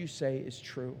what you say is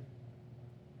true.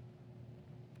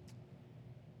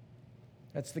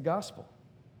 That's the gospel.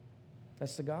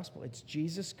 That's the gospel. It's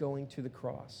Jesus going to the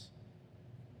cross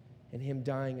and him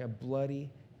dying a bloody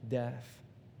death.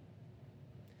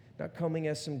 Not coming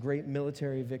as some great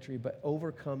military victory, but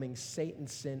overcoming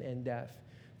Satan's sin and death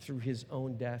through his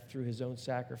own death, through his own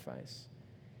sacrifice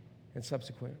and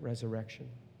subsequent resurrection.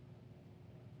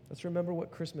 Let's remember what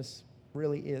Christmas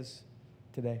really is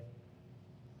today.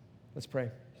 Let's pray.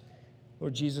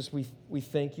 Lord Jesus, we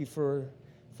thank you for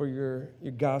your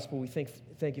gospel. We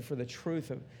thank you for the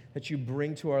truth that you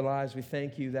bring to our lives. We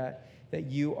thank you that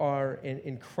you are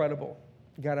incredible.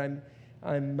 God,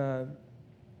 I'm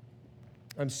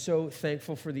so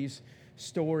thankful for these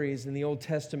stories in the Old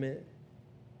Testament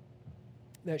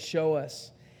that show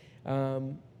us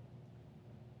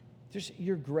just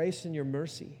your grace and your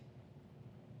mercy.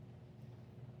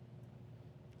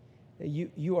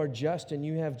 You are just, and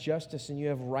you have justice, and you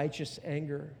have righteous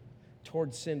anger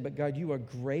towards sin. But God, you are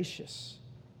gracious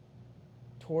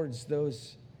towards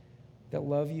those that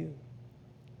love you,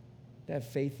 that have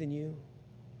faith in you,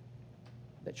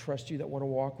 that trust you, that want to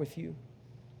walk with you.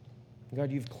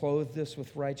 God, you've clothed us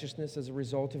with righteousness as a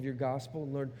result of your gospel.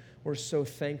 And Lord, we're so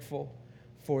thankful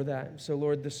for that. So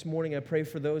Lord, this morning I pray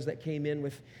for those that came in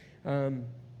with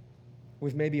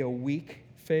maybe a weak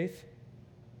faith,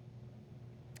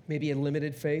 maybe a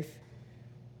limited faith.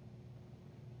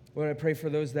 Lord, I pray for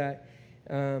those that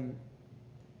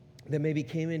maybe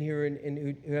came in here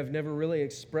and who have never really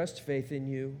expressed faith in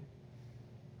you,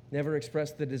 never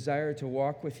expressed the desire to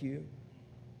walk with you.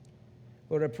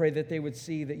 Lord, I pray that they would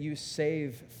see that you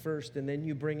save first, and then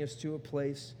you bring us to a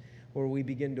place where we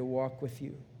begin to walk with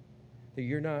you. That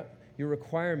your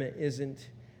requirement isn't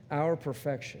our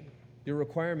perfection. Your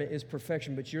requirement is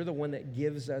perfection, but you're the one that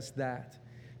gives us that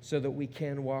so that we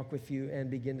can walk with you and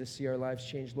begin to see our lives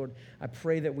change. Lord, I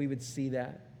pray that we would see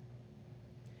that.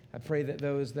 I pray that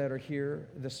those that are here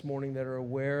this morning that are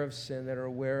aware of sin, that are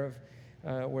aware of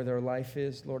where their life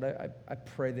is, Lord, I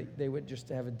pray that they would just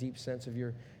have a deep sense of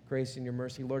your grace and your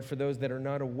mercy. Lord, for those that are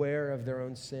not aware of their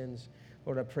own sins,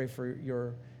 Lord, I pray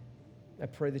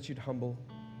that you'd humble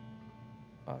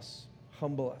us.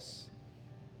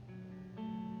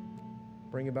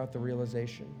 Bring about the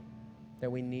realization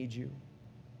that we need you,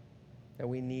 that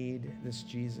we need this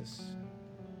Jesus.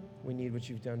 We need what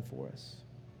you've done for us.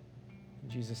 In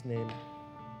Jesus' name.